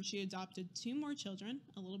Consequences, where she adopted 2 more children,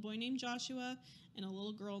 a little boy named Joshua and a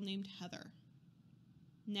little girl named Heather.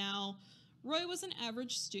 Now, Roy was an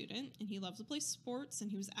average student, and he loved to play sports, and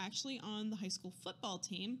he was actually on the high school football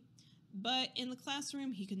team. But in the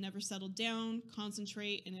classroom, he could never settle down,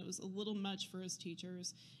 concentrate, and it was a little much for his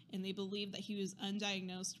teachers, and they believed that he was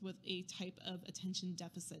undiagnosed with a type of attention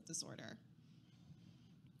deficit disorder.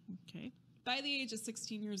 Okay. By the age of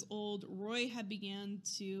 16 years old, Roy had began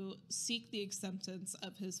to seek the acceptance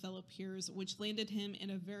of his fellow peers, which landed him in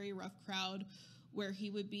a very rough crowd where he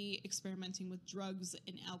would be experimenting with drugs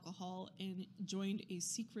and alcohol and joined a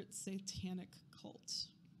secret satanic cult.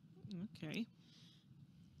 Okay.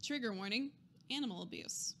 Trigger warning, animal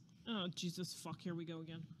abuse. Oh, Jesus, fuck, here we go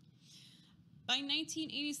again. By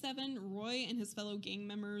 1987, Roy and his fellow gang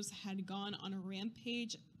members had gone on a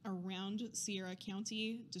rampage around Sierra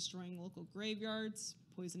County, destroying local graveyards,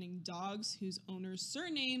 poisoning dogs whose owners'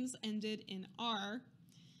 surnames ended in R,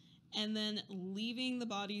 and then leaving the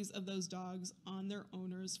bodies of those dogs on their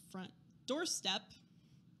owner's front doorstep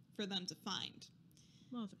for them to find.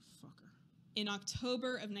 Motherfucker. In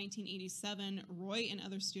October of 1987, Roy and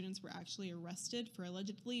other students were actually arrested for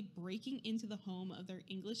allegedly breaking into the home of their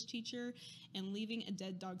English teacher and leaving a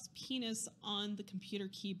dead dog's penis on the computer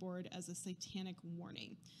keyboard as a satanic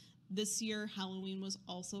warning. This year, Halloween was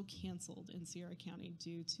also canceled in Sierra County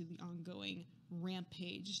due to the ongoing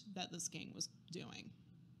rampage that this gang was doing.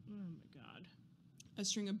 Oh my God. A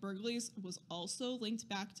string of burglaries was also linked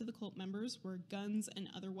back to the cult members, where guns and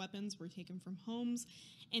other weapons were taken from homes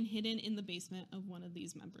and hidden in the basement of one of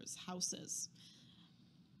these members' houses.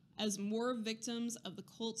 As more victims of the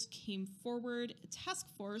cult came forward, a task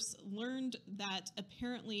force learned that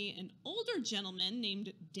apparently an older gentleman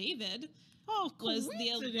named David was the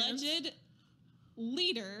alleged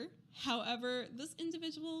leader. However, this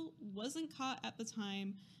individual wasn't caught at the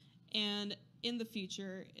time, and in the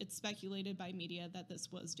future, it's speculated by media that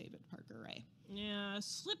this was David Parker Ray. Yeah,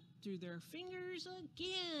 slipped through their fingers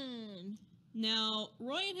again. Now,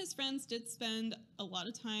 Roy and his friends did spend a lot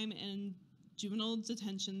of time in juvenile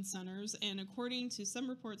detention centers, and according to some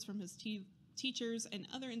reports from his teachers and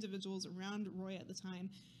other individuals around Roy at the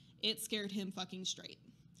time, it scared him fucking straight.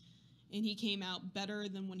 And he came out better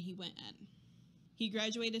than when he went in. He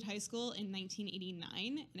graduated high school in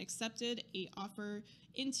 1989 and accepted an offer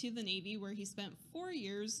into the Navy, where he spent 4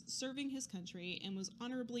 years serving his country and was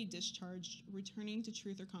honorably discharged, returning to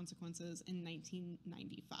Truth or Consequences in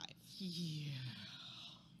 1995. Yeah.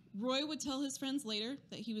 Roy would tell his friends later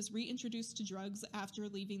that he was reintroduced to drugs after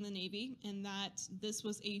leaving the Navy, and that this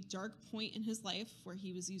was a dark point in his life where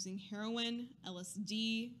he was using heroin,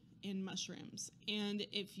 LSD, and mushrooms. And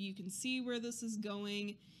if you can see where this is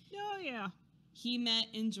going, Oh, yeah. he met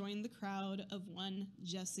and joined the crowd of one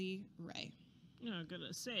Jesse Ray. I'm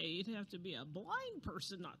gonna say, you'd have to be a blind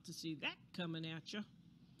person not to see that coming at you.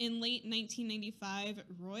 In late 1995,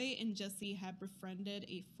 Roy and Jesse had befriended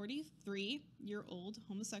a 43-year-old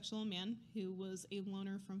homosexual man who was a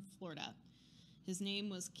loner from Florida. His name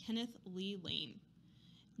was Kenneth Lee Lane.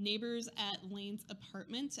 Neighbors at Lane's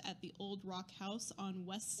apartment at the Old Rock House on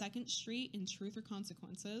West 2nd Street in Truth or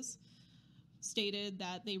Consequences stated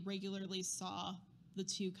that they regularly saw the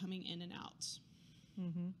two coming in and out.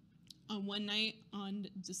 Mm-hmm. On one night on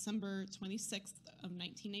December 26th of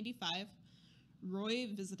 1995, Roy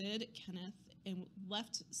visited Kenneth and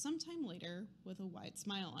left sometime later with a wide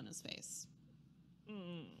smile on his face.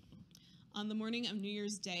 On the morning of New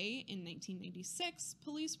Year's Day in 1996,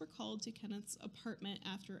 police were called to Kenneth's apartment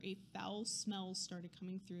after a foul smell started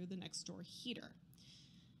coming through the next door heater.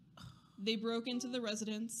 They broke into the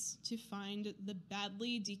residence to find the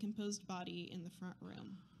badly decomposed body in the front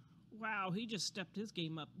room. Wow, he just stepped his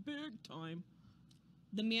game up big time.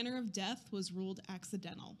 The manner of death was ruled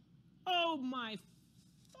accidental, Oh my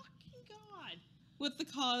fucking God. with the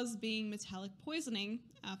cause being metallic poisoning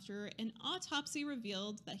after an autopsy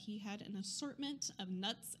revealed that he had an assortment of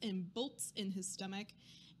nuts and bolts in his stomach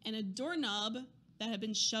and a doorknob that had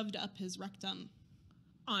been shoved up his rectum.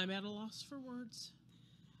 I'm at a loss for words.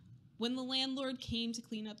 When the landlord came to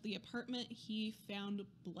clean up the apartment, he found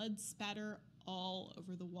blood spatter all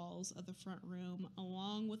over the walls of the front room,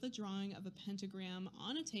 along with a drawing of a pentagram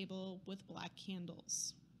on a table with black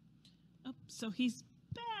candles. Oh, so he's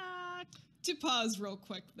back. To pause real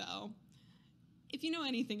quick, though, if you know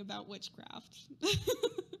anything about witchcraft,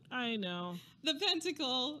 I know. the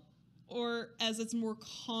pentacle, or as it's more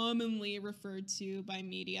commonly referred to by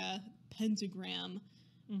media, pentagram,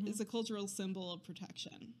 is a cultural symbol of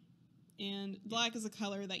protection. And black is a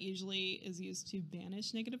color that usually is used to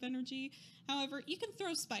banish negative energy. However, you can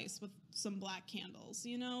throw spice with some black candles.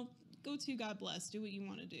 You know, go to God bless. Do what you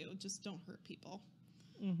want to do. Just don't hurt people.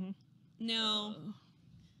 Mm-hmm. Now,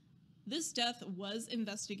 this death was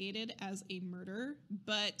investigated as a murder,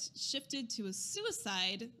 but shifted to a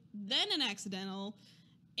suicide, then an accidental,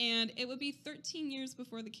 and it would be 13 years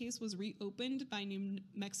before the case was reopened by New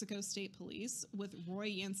Mexico State Police, with Roy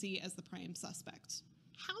Yancey as the prime suspect.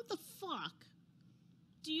 How the fuck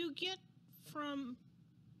do you get from,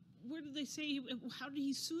 where did they say, how did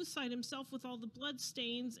he suicide himself with all the blood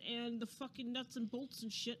stains and the fucking nuts and bolts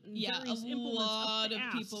and shit and various a implements lot up the of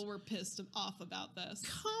ass? people were pissed off about this.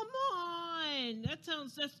 Come on! That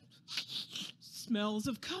smells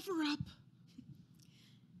of cover-up.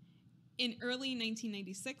 In early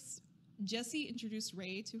 1996, Jessie introduced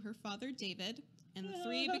Ray to her father, David, and the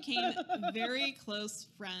three became very close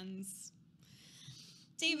friends.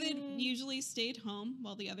 David usually stayed home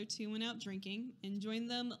while the other two went out drinking and joined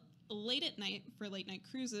them late at night for late-night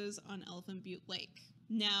cruises on Elephant Butte Lake.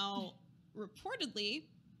 Now, reportedly,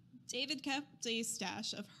 David kept a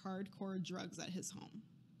stash of hardcore drugs at his home.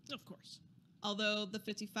 Of course. Although the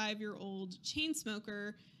 55-year-old chain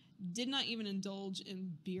smoker did not even indulge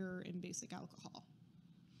in beer and basic alcohol.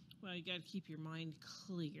 Well, you gotta keep your mind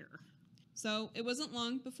clear. So it wasn't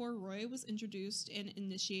long before Roy was introduced and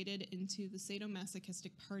initiated into the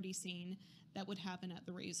sadomasochistic party scene that would happen at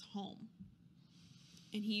the Rays' home.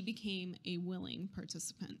 And he became a willing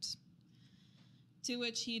participant. To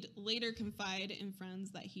which he'd later confide in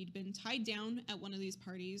friends that he'd been tied down at one of these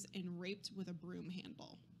parties and raped with a broom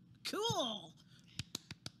handle. Cool!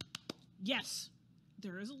 Yes,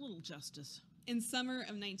 there is a little justice. In summer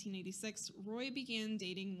of 1986, Roy began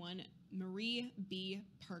dating one Marie B.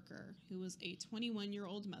 Parker, who was a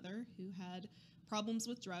 21-year-old mother who had problems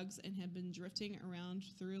with drugs and had been drifting around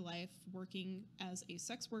through life working as a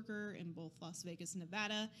sex worker in both Las Vegas,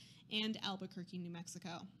 Nevada, and Albuquerque, New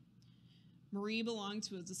Mexico. Marie belonged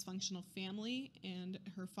to a dysfunctional family, and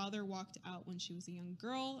her father walked out when she was a young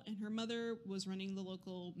girl, and her mother was running the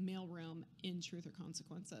local mailroom in Truth or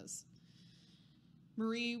Consequences.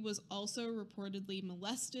 Marie was also reportedly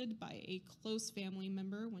molested by a close family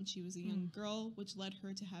member when she was a young girl, which led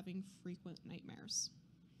her to having frequent nightmares.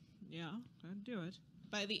 Yeah, I'd do it.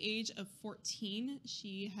 By the age of 14,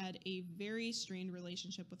 she had a very strained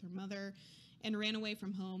relationship with her mother and ran away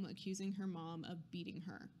from home, accusing her mom of beating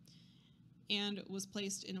her, and was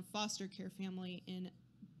placed in a foster care family in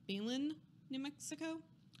Belen, New Mexico.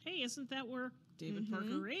 Hey, isn't that where David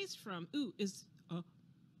Parker Ray's from? Ooh,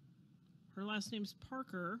 her last name's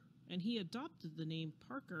Parker, and he adopted the name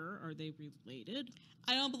Parker. Are they related?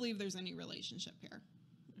 I don't believe there's any relationship here,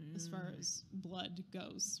 as far as blood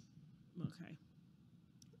goes. Okay.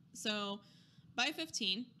 So, by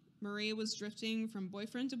 15, Marie was drifting from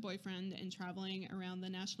boyfriend to boyfriend and traveling around the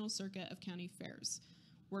national circuit of county fairs,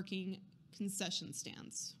 working concession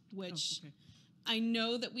stands, which I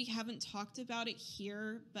know that we haven't talked about it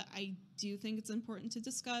here, but I do think it's important to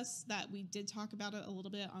discuss that we did talk about it a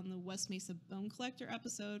little bit on the West Mesa Bone Collector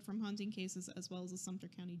episode from Haunting Cases, as well as the Sumter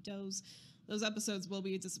County Does. Those episodes will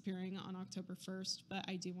be disappearing on October 1st, but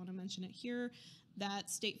I do want to mention it here that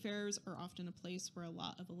state fairs are often a place where a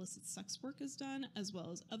lot of illicit sex work is done, as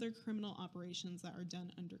well as other criminal operations that are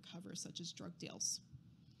done undercover, such as drug deals.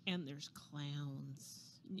 And there's clowns.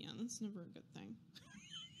 Yeah, that's never a good thing.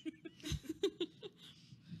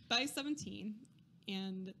 By 17,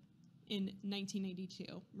 and in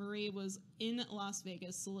 1982, Marie was in Las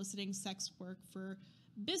Vegas soliciting sex work for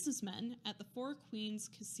businessmen at the Four Queens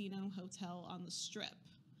Casino Hotel on the Strip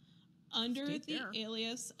under the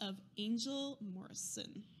alias of Angel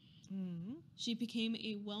Morrison. Mm-hmm. She became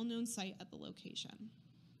a well-known sight at the location.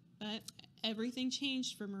 But everything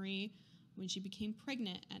changed for Marie when she became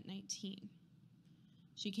pregnant at 19.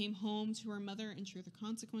 She came home to her mother in Truth or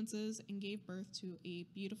Consequences and gave birth to a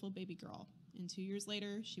beautiful baby girl. And 2 years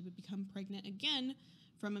later, she would become pregnant again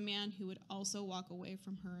from a man who would also walk away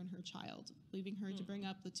from her and her child, leaving her to bring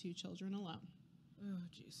up the 2 children alone. Oh,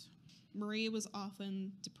 jeez. Marie was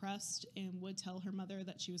often depressed and would tell her mother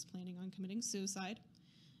that she was planning on committing suicide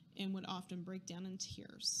and would often break down in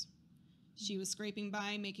tears. She was scraping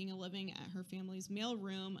by, making a living at her family's mail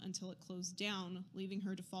room until it closed down, leaving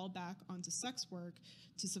her to fall back onto sex work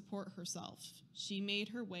to support herself. She made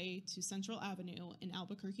her way to Central Avenue in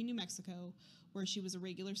Albuquerque, New Mexico, where she was a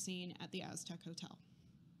regular seen at the Aztec Hotel.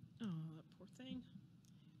 Oh, that poor thing.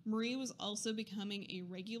 Marie was also becoming a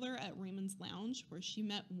regular at Raymond's Lounge, where she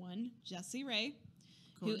met one Jesse Ray,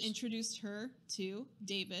 who introduced her to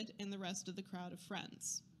David and the rest of the crowd of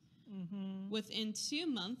friends. Mm-hmm. Within 2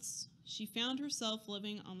 months, she found herself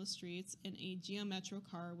living on the streets in a Geo Metro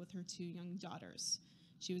car with her 2 young daughters.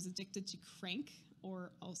 She was addicted to crank,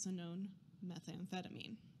 or also known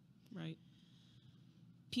methamphetamine. Right.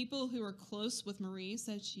 People who were close with Marie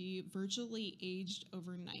said she virtually aged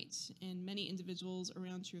overnight, and many individuals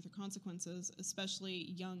around Truth or Consequences,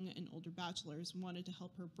 especially young and older bachelors, wanted to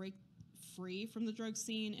help her break free from the drug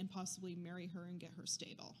scene and possibly marry her and get her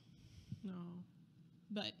stable. No.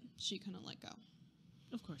 But she couldn't let go.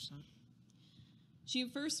 Of course not. She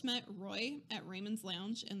first met Roy at Raymond's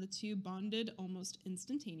Lounge, and the 2 bonded almost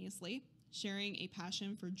instantaneously, sharing a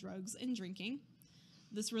passion for drugs and drinking.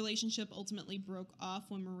 This relationship ultimately broke off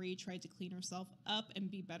when Marie tried to clean herself up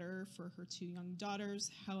and be better for her 2 young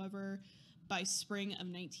daughters. However, by spring of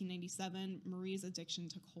 1997, Marie's addiction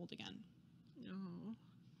took hold again. Oh.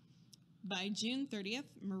 By June 30th,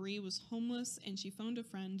 Marie was homeless, and she phoned a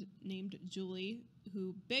friend named Julie,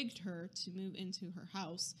 who begged her to move into her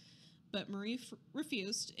house. But Marie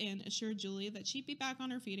refused and assured Julie that she'd be back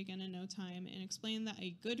on her feet again in no time, and explained that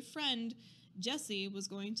a good friend, Jesse, was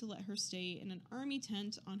going to let her stay in an army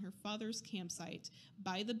tent on her father's campsite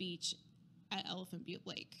by the beach at Elephant Butte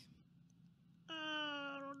Lake.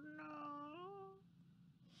 Oh, no.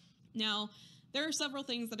 Now, there are several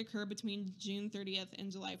things that occur between June 30th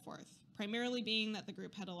and July 4th, primarily being that the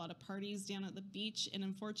group had a lot of parties down at the beach, and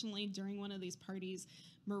unfortunately, during one of these parties,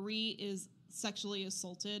 Marie is sexually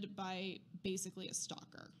assaulted by basically a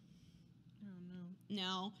stalker. Oh, no.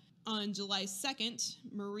 Now, on July 2nd,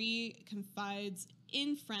 Marie confides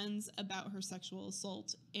in friends about her sexual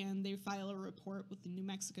assault, and they file a report with the New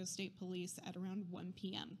Mexico State Police at around 1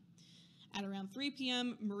 p.m. At around 3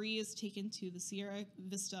 p.m., Marie is taken to the Sierra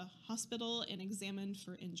Vista Hospital and examined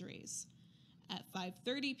for injuries. At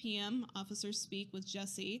 5:30 p.m., officers speak with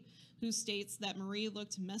Jesse, who states that Marie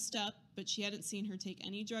looked messed up, but she hadn't seen her take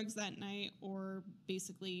any drugs that night, or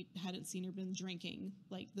basically hadn't seen her been drinking.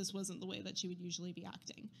 Like, this wasn't the way that she would usually be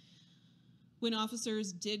acting. When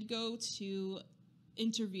officers did go to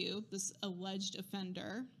interview this alleged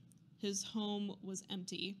offender, his home was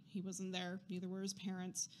empty. He wasn't there, neither were his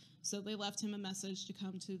parents, so they left him a message to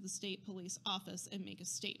come to the state police office and make a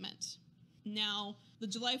statement. Now, the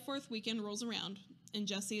July 4th weekend rolls around, and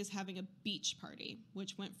Jesse is having a beach party,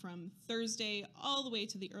 which went from Thursday all the way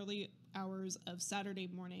to the early hours of Saturday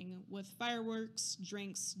morning with fireworks,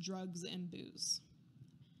 drinks, drugs, and booze.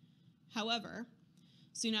 However,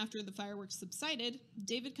 soon after the fireworks subsided,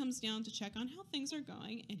 David comes down to check on how things are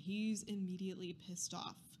going, and he's immediately pissed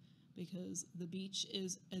off because the beach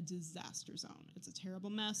is a disaster zone. It's a terrible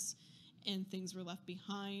mess, and things were left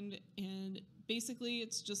behind, and basically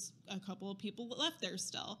it's just a couple of people left there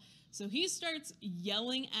still. So he starts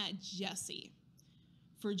yelling at Jesse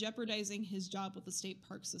for jeopardizing his job with the state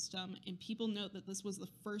park system, and people note that this was the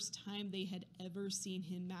first time they had ever seen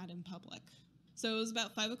him mad in public. So it was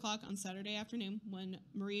about 5 o'clock on Saturday afternoon when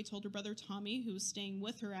Marie told her brother Tommy, who was staying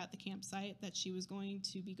with her at the campsite, that she was going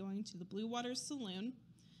to be going to the Blue Waters Saloon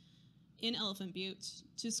in Elephant Butte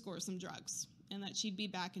to score some drugs and that she'd be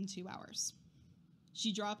back in 2 hours.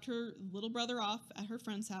 She dropped her little brother off at her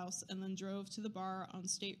friend's house and then drove to the bar on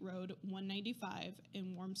State Road 195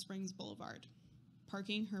 in Warm Springs Boulevard,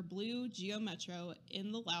 parking her blue Geo Metro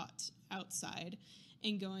in the lot outside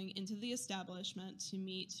and going into the establishment to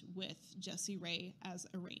meet with Jessie Ray as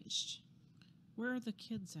arranged. Where are the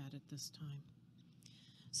kids at this time?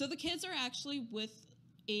 So the kids are actually with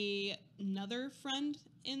another friend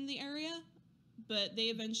in the area, but they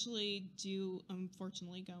eventually do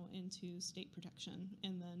unfortunately go into state protection,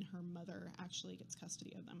 and then her mother actually gets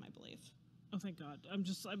custody of them, I believe. Oh, thank God. I'm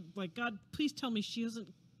like, God, please tell me she isn't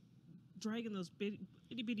dragging those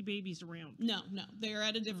itty bitty babies around. No, they're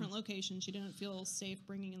at a different location. She didn't feel safe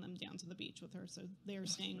bringing them down to the beach with her, so they're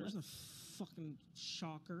staying with a fucking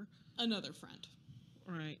shocker. Another friend.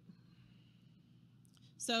 Right.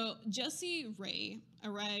 So Jessie Ray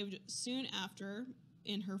arrived soon after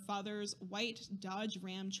in her father's white Dodge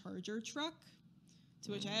Ram Charger truck,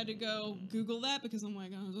 to which I had to go Google that because I'm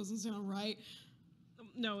like, oh, it doesn't sound right.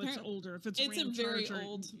 No, it's older. If it's Ram a very Charger,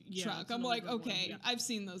 old yeah, truck. I'm like, okay, yeah. I've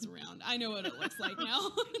seen those around. I know what it looks like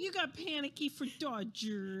now. You got panicky for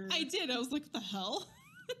Dodger. I did. I was like, what the hell?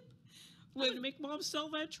 Way to make mom sell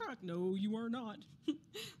that truck. No, you are not.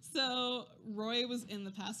 So Roy was in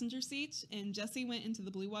the passenger seat, and Jessie went into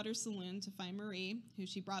the Blue Water Saloon to find Marie, who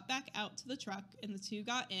she brought back out to the truck, and the two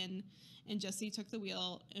got in, and Jessie took the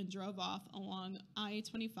wheel and drove off along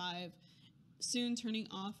I-25, soon turning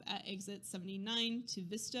off at exit 79 to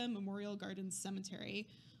Vista Memorial Gardens Cemetery,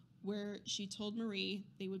 where she told Marie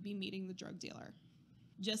they would be meeting the drug dealer.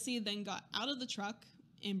 Jessie then got out of the truck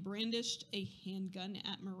and brandished a handgun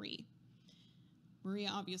at Marie. Marie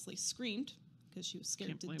obviously screamed because she was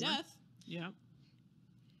scared to death. Yeah.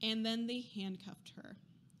 And then they handcuffed her.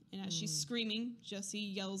 And as she's screaming, Jessie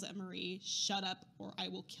yells at Marie, "Shut up or I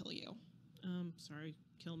will kill you." Sorry,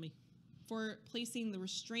 kill me. For placing the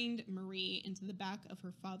restrained Marie into the back of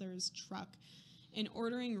her father's truck and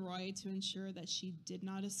ordering Roy to ensure that she did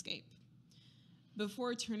not escape,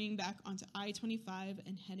 before turning back onto I-25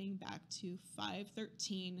 and heading back to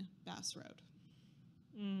 513 Bass Road.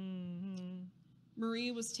 Mm-hmm.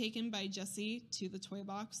 Marie was taken by Jessie to the toy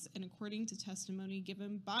box, and according to testimony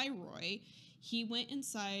given by Roy, he went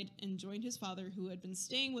inside and joined his father, who had been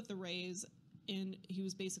staying with the Rays, and he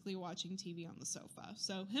was basically watching TV on the sofa.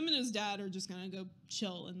 So him and his dad are just going to go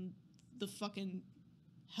chill in the fucking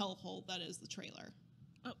hellhole that is the trailer.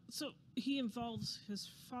 Oh, so he involves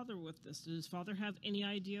his father with this. Did his father have any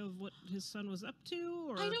idea of what his son was up to?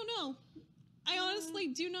 Or? I don't know. I honestly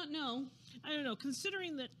do not know. I don't know.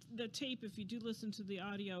 Considering that the tape, if you do listen to the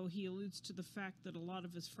audio, he alludes to the fact that a lot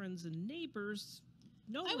of his friends and neighbors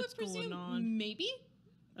know what's going on. Maybe.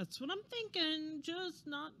 That's what I'm thinking. Just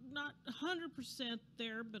not 100%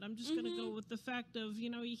 there, but I'm just going to go with the fact of,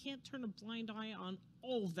 you can't turn a blind eye on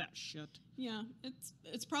all that shit. Yeah,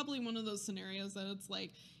 it's probably one of those scenarios that it's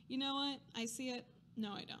like, you know what? I see it.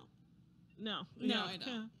 No, I don't. No, I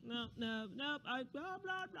don't. No. I blah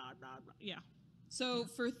blah blah blah. Yeah. So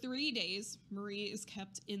for 3 days, Marie is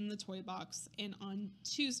kept in the toy box, and on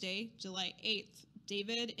Tuesday, July 8th,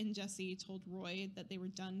 David and Jessie told Roy that they were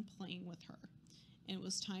done playing with her, and it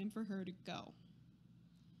was time for her to go.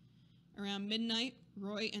 Around midnight,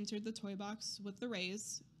 Roy entered the toy box with the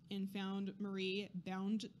Rays and found Marie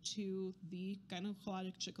bound to the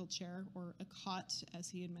gynecological chair, or a cot, as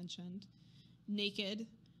he had mentioned, naked,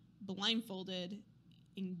 blindfolded,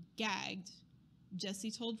 and gagged.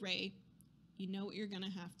 Jessie told Ray, "You know what you're going to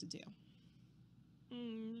have to do."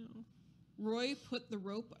 No. Roy put the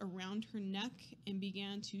rope around her neck and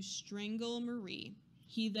began to strangle Marie.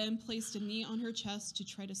 He then placed a knee on her chest to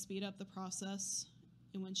try to speed up the process,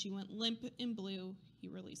 and when she went limp and blue, he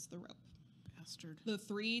released the rope. Bastard. The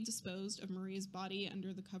three disposed of Marie's body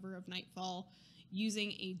under the cover of nightfall.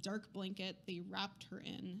 Using a dark blanket, they wrapped her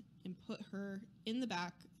in and put her in the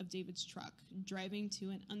back of David's truck, driving to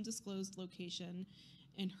an undisclosed location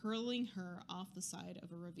and hurling her off the side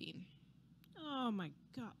of a ravine. Oh my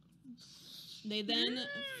God. They then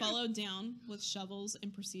followed down with shovels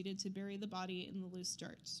and proceeded to bury the body in the loose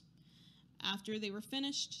dirt. After they were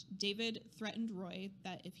finished, David threatened Roy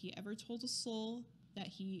that if he ever told a soul, that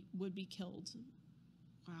he would be killed.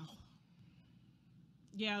 Wow.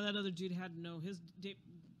 Yeah, that other dude had to know.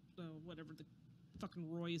 Whatever the fucking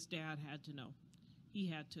Roy's dad had to know. He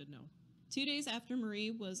had to know. 2 days after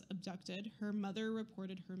Marie was abducted, her mother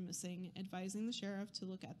reported her missing, advising the sheriff to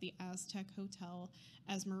look at the Aztec Hotel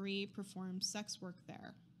as Marie performed sex work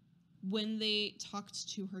there. When they talked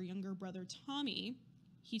to her younger brother, Tommy,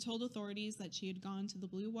 he told authorities that she had gone to the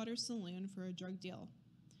Blue Water Saloon for a drug deal.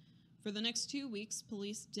 For the next 2 weeks,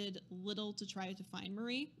 police did little to try to find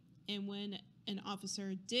Marie, and when an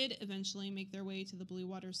officer did eventually make their way to the Blue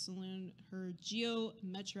Water Saloon, her Geo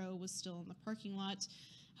Metro was still in the parking lot.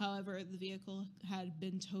 However, the vehicle had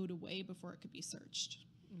been towed away before it could be searched.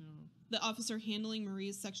 No. The officer handling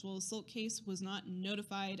Marie's sexual assault case was not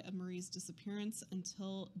notified of Marie's disappearance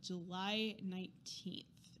until July 19th,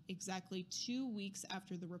 exactly 2 weeks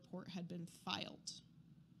after the report had been filed.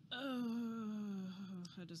 Oh,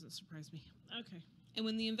 that doesn't surprise me. Okay. And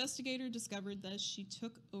when the investigator discovered this, she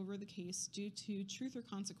took over the case due to Truth or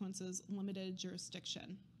Consequences limited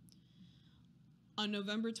jurisdiction. On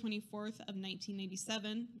November 24th of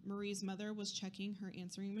 1987, Marie's mother was checking her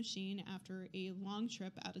answering machine after a long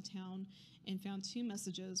trip out of town and found 2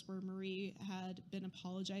 messages where Marie had been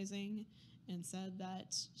apologizing and said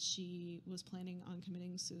that she was planning on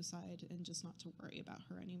committing suicide and just not to worry about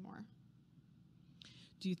her anymore.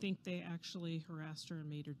 Do you think they actually harassed her and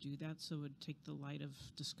made her do that so it would take the light of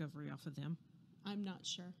discovery off of them? I'm not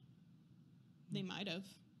sure. They might have.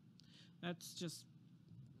 That's just,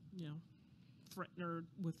 threaten her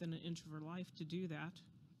within an inch of her life to do that.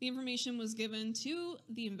 The information was given to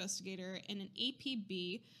the investigator, and an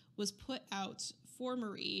APB was put out for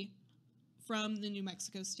Marie from the New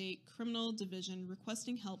Mexico State Criminal Division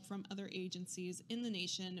requesting help from other agencies in the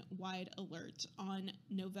nationwide alert on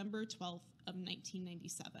November 12th of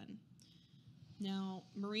 1997. Now,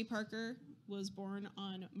 Marie Parker was born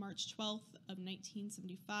on March 12th of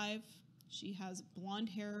 1975. She has blonde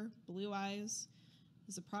hair, blue eyes,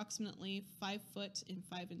 is approximately 5 foot and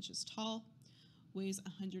 5 inches tall, weighs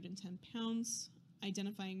 110 pounds.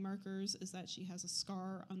 Identifying markers is that she has a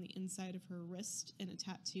scar on the inside of her wrist and a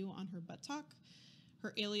tattoo on her buttock.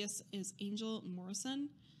 Her alias is Angel Morrison.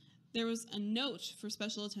 There was a note for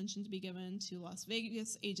special attention to be given to Las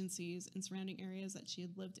Vegas agencies and surrounding areas that she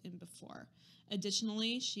had lived in before.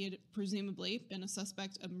 Additionally, she had presumably been a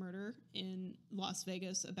suspect of murder in Las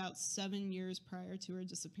Vegas about 7 years prior to her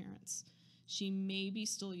disappearance. She may be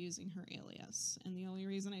still using her alias. And the only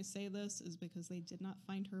reason I say this is because they did not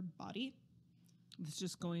find her body. It's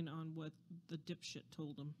just going on what the dipshit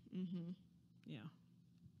told him. Mm-hmm. Yeah.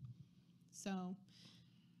 So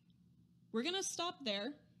we're going to stop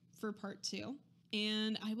there for part 2.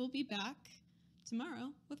 And I will be back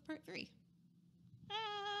tomorrow with part 3.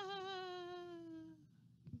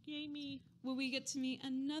 Yay me. Will we get to meet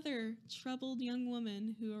another troubled young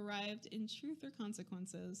woman who arrived in Truth or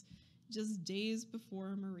Consequences just days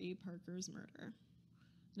before Marie Parker's murder.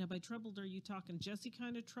 Now, by troubled, are you talking Jesse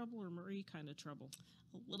kind of trouble or Marie kind of trouble?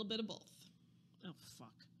 A little bit of both. Oh,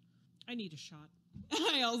 fuck. I need a shot.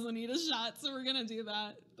 I also need a shot, so we're going to do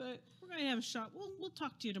that. But we're going to have a shot. We'll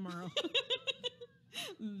talk to you tomorrow.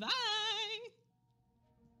 Bye!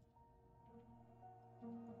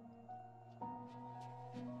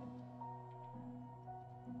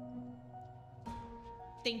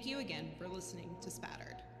 Thank you again for listening to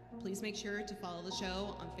Spattered. Please make sure to follow the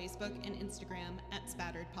show on Facebook and Instagram at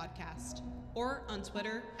Spattered Podcast or on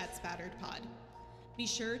Twitter at Spattered Pod. Be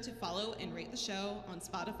sure to follow and rate the show on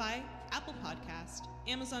Spotify, Apple Podcast,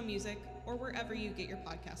 Amazon Music, or wherever you get your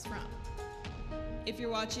podcasts from. If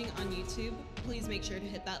you're watching on YouTube, please make sure to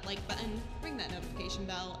hit that like button, ring that notification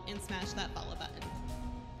bell, and smash that follow button.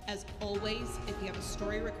 As always, if you have a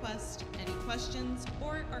story request, any questions,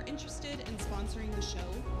 or are interested in sponsoring the show,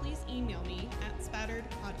 please email me at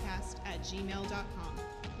spatteredpodcast@gmail.com.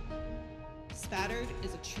 Spattered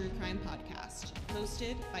is a true crime podcast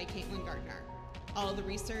hosted by Caitlin Gardner. All the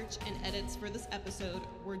research and edits for this episode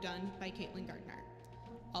were done by Caitlin Gardner.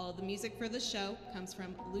 All of the music for this show comes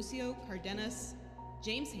from Lucio Cardenas,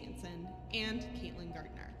 James Hansen, and Caitlin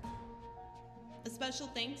Gardner. A special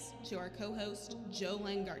thanks to our co-host, Joe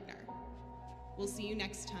Lang Gardner. We'll see you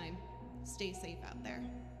next time. Stay safe out there.